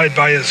justified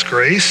by his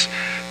grace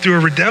through a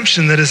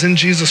redemption that is in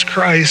Jesus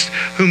Christ,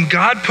 whom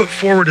God put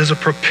forward as a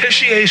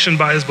propitiation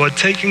by his blood,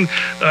 taking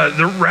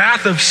the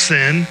wrath of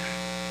sin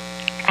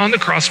on the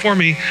cross for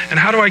me. And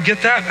how do I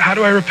get that? How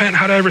do I repent?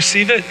 How do I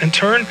receive it and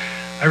turn?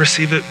 I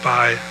receive it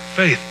by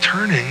faith.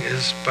 Turning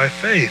is by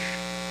faith.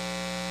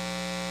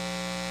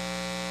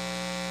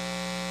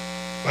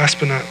 Last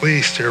but not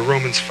least here,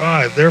 Romans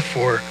 5.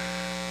 Therefore,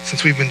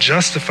 since we've been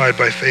justified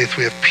by faith,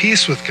 we have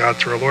peace with God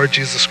through our Lord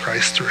Jesus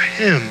Christ. Through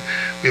him,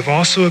 we have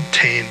also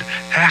obtained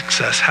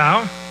access.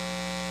 How?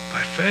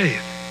 By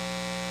faith.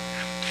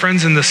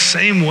 Friends, in the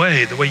same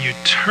way, the way you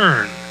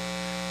turn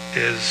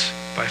is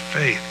by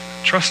faith.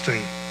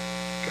 Trusting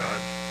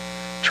God.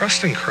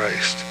 Trusting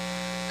Christ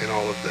in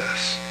all of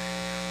this.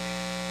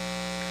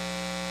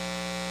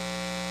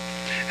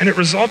 And it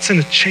results in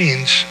a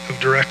change of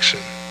direction.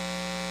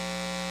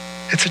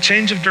 It's a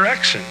change of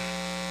direction.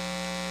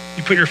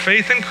 You put your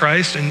faith in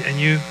Christ and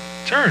you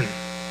turn.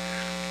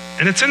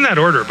 And it's in that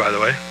order, by the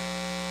way.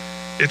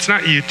 It's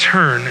not you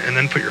turn and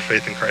then put your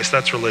faith in Christ.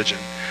 That's religion.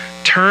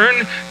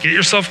 Turn, get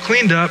yourself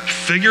cleaned up,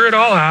 figure it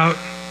all out,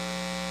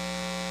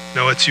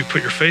 No, it's you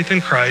put your faith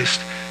in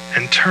Christ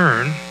and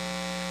turn,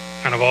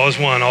 kind of all is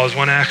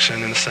one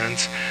action in a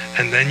sense,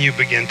 and then you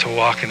begin to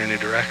walk in a new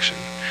direction.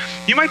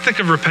 You might think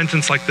of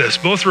repentance like this,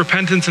 both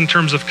repentance in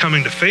terms of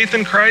coming to faith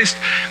in Christ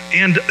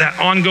and that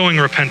ongoing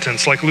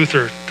repentance like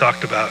Luther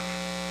talked about.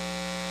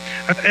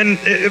 And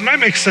it might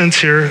make sense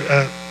here,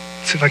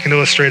 see if I can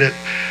illustrate it.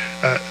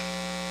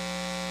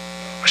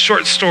 A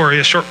short story,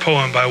 a short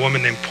poem by a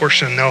woman named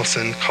Portia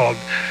Nelson called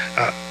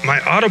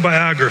My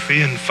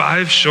Autobiography in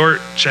 5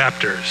 Short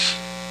Chapters.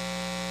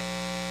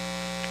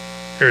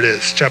 Here it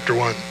is, chapter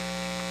 1.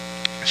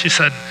 She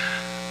said,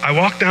 I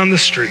walk down the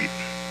street.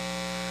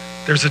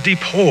 There's a deep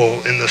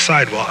hole in the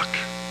sidewalk.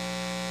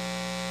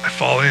 I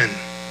fall in.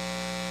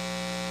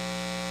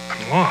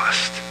 I'm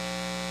lost.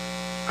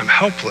 I'm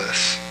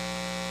helpless.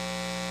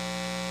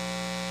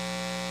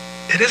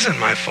 It isn't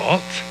my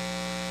fault.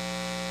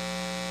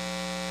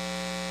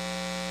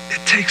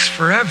 It takes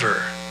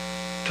forever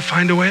to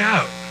find a way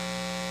out.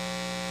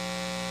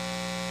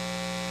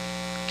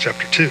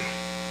 Chapter 2.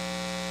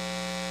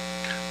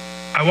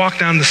 I walk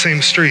down the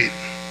same street.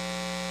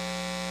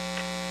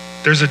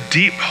 There's a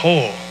deep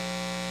hole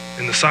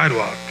in the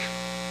sidewalk.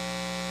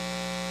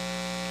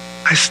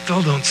 I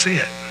still don't see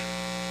it.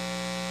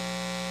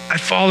 I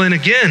fall in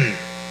again.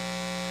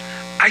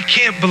 I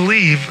can't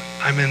believe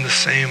I'm in the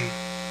same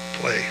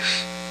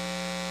place.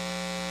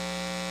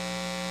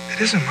 It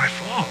isn't my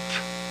fault.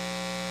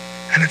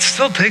 And it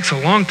still takes a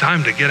long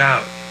time to get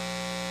out.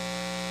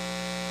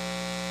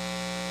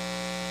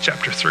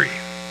 Chapter 3.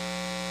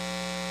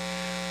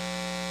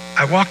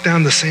 I walk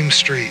down the same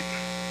street.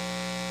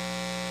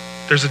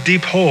 There's a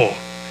deep hole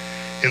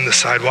in the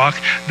sidewalk.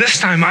 This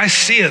time I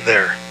see it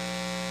there,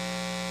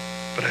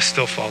 but I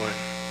still fall in.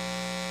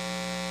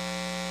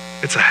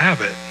 It's a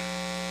habit.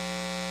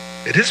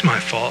 It is my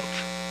fault.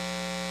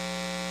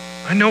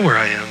 I know where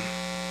I am.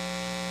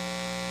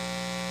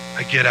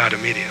 I get out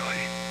immediately.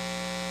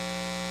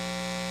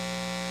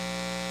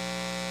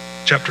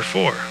 Chapter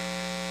 4.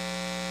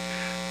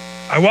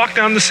 I walk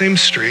down the same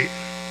street.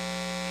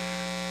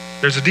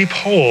 There's a deep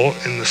hole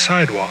in the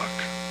sidewalk.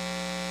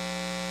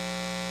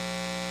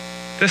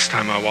 This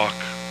time I walk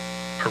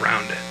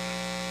around it.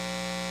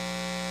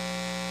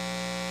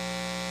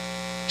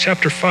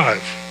 Chapter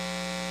 5.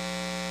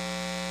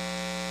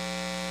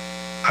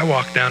 I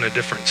walk down a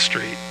different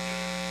street.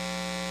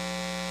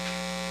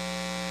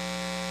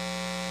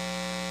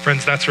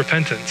 Friends, that's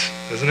repentance,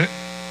 isn't it?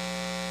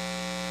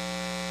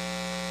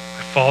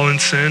 I fall in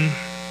sin.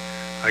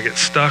 I get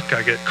stuck.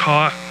 I get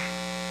caught.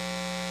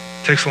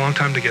 It takes a long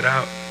time to get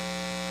out.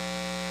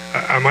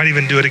 I might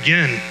even do it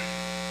again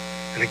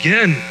and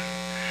again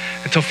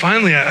until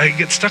finally I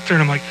get stuck there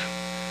and I'm like,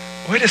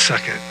 wait a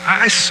second.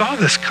 I saw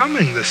this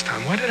coming this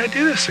time. Why did I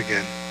do this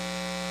again?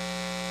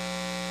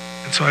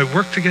 And so I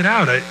work to get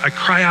out. I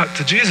cry out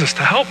to Jesus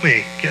to help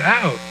me get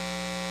out.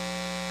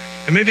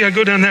 And maybe I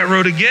go down that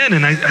road again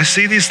and I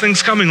see these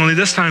things coming, only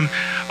this time,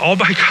 all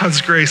by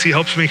God's grace, he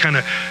helps me kind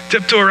of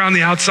tiptoe around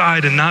the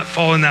outside and not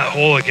fall in that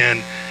hole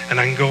again. And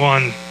I can go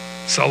on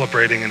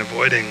celebrating and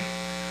avoiding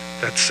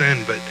that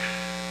sin. But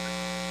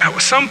at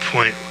some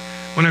point,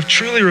 when I've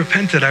truly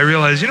repented, I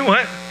realize, you know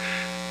what?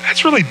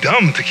 That's really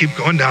dumb to keep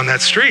going down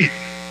that street.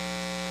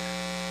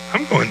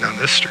 I'm going down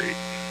this street.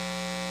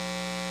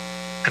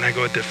 And I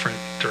go a different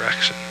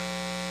direction.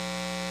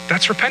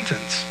 That's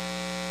repentance.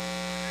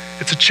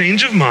 It's a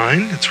change of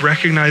mind. It's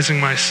recognizing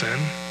my sin.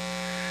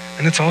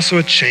 And it's also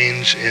a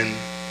change in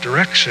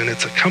direction.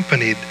 It's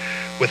accompanied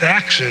with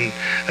action.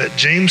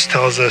 James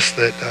tells us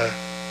that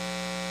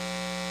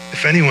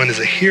if anyone is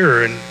a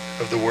hearer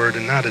of the word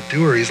and not a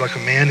doer, he's like a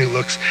man who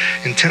looks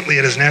intently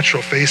at his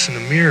natural face in a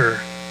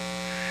mirror.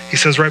 He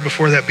says right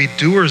before that, be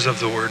doers of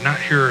the word, not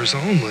hearers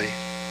only.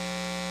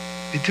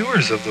 Be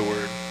doers of the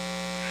word.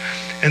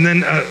 And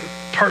then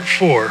part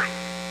 4,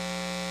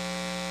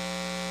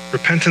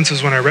 repentance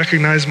is when I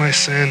recognize my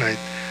sin.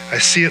 I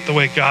see it the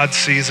way God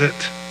sees it.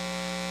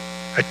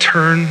 I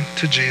turn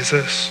to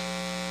Jesus.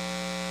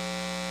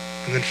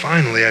 And then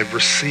finally, I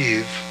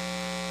receive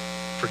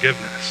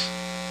forgiveness.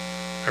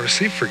 I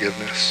receive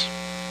forgiveness.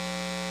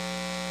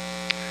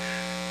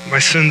 My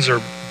sins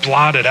are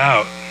blotted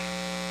out,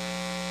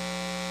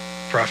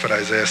 prophet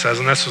Isaiah says,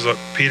 and this was what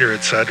Peter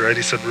had said, right?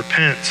 He said,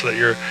 repent so that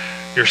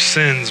your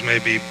sins may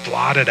be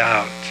blotted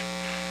out.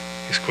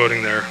 He's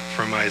quoting there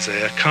from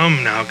Isaiah.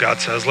 Come now, God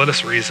says, let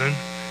us reason.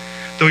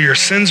 Though your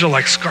sins are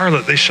like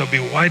scarlet, they shall be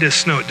white as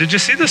snow. Did you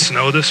see the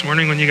snow this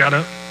morning when you got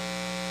up?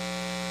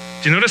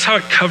 Do you notice how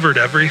it covered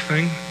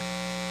everything?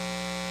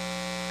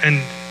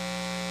 And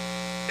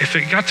if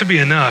it got to be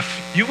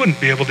enough, you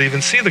wouldn't be able to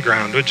even see the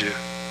ground, would you?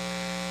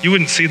 You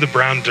wouldn't see the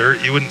brown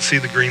dirt. You wouldn't see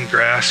the green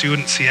grass. You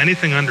wouldn't see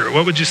anything under it.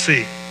 What would you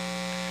see?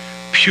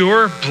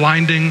 Pure,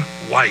 blinding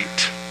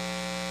white.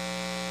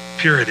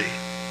 Purity.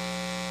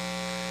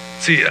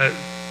 See,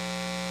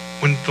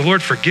 when the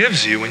Lord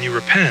forgives you, when you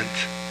repent,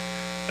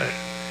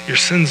 your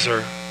sins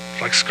are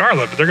like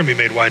scarlet, but they're going to be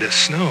made white as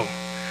snow.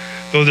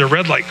 Though they're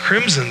red like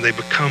crimson, they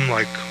become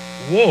like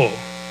wool.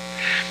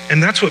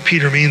 And that's what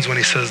Peter means when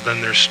he says,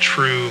 then there's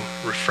true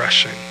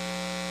refreshing.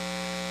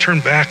 Turn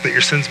back that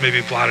your sins may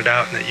be blotted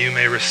out and that you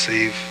may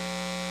receive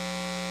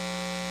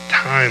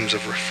times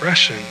of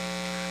refreshing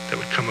that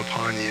would come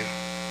upon you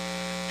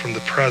from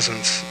the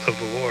presence of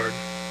the Lord.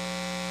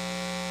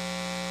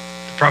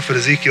 The prophet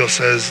Ezekiel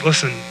says,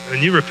 listen,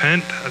 when you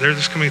repent,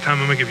 there's coming a time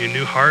I'm going to give you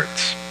new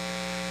hearts.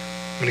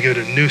 I'm going to give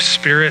it a new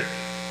spirit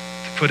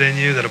to put in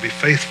you that'll be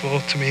faithful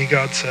to me,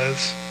 God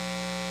says.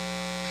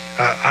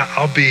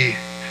 I'll be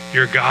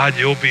your God,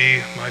 you'll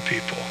be my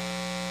people.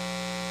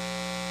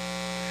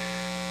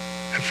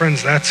 And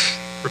friends, that's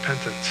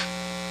repentance.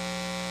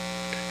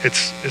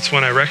 It's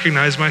when I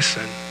recognize my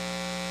sin.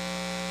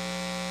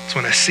 It's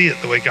when I see it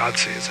the way God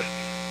sees it.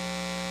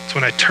 It's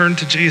when I turn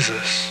to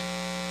Jesus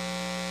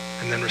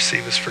and then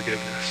receive his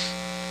forgiveness.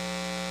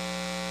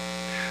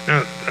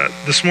 Now,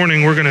 this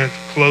morning we're going to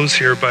close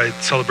here by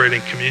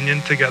celebrating communion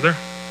together.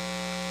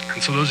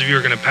 And so those of you who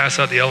are going to pass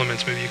out the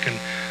elements, maybe you can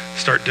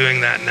start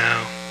doing that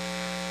now.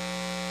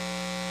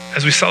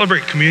 As we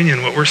celebrate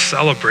communion, what we're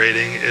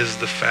celebrating is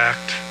the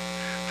fact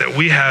that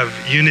we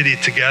have unity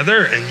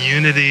together and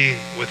unity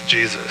with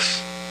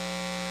Jesus.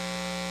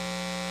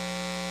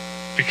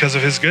 Because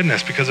of his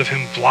goodness, because of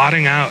him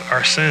blotting out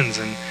our sins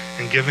and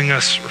giving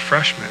us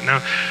refreshment.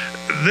 Now,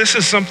 this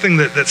is something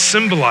that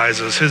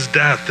symbolizes his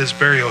death, his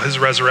burial, his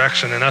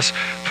resurrection, and us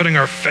putting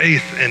our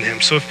faith in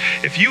him. So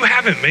if you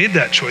haven't made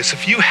that choice,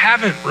 if you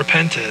haven't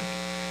repented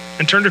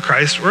and turned to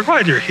Christ, we're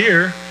glad you're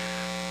here,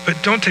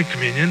 but don't take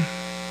communion.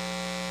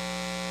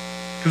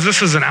 Because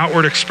this is an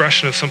outward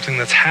expression of something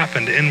that's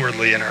happened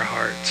inwardly in our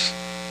hearts.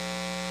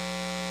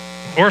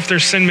 Or if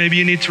there's sin maybe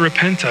you need to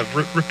repent of,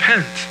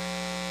 repent.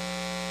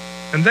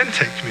 And then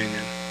take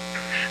communion.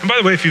 And by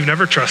the way, if you've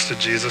never trusted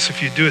Jesus,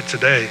 if you do it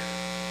today,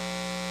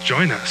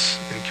 join us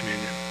in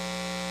communion.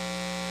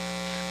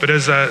 But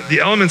as the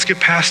elements get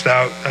passed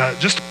out,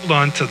 just hold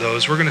on to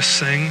those. We're going to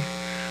sing,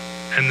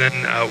 and then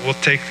we'll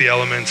take the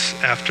elements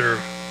after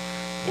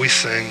we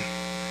sing,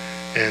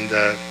 and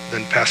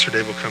then Pastor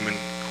Dave will come and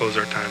close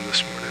our time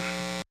this morning.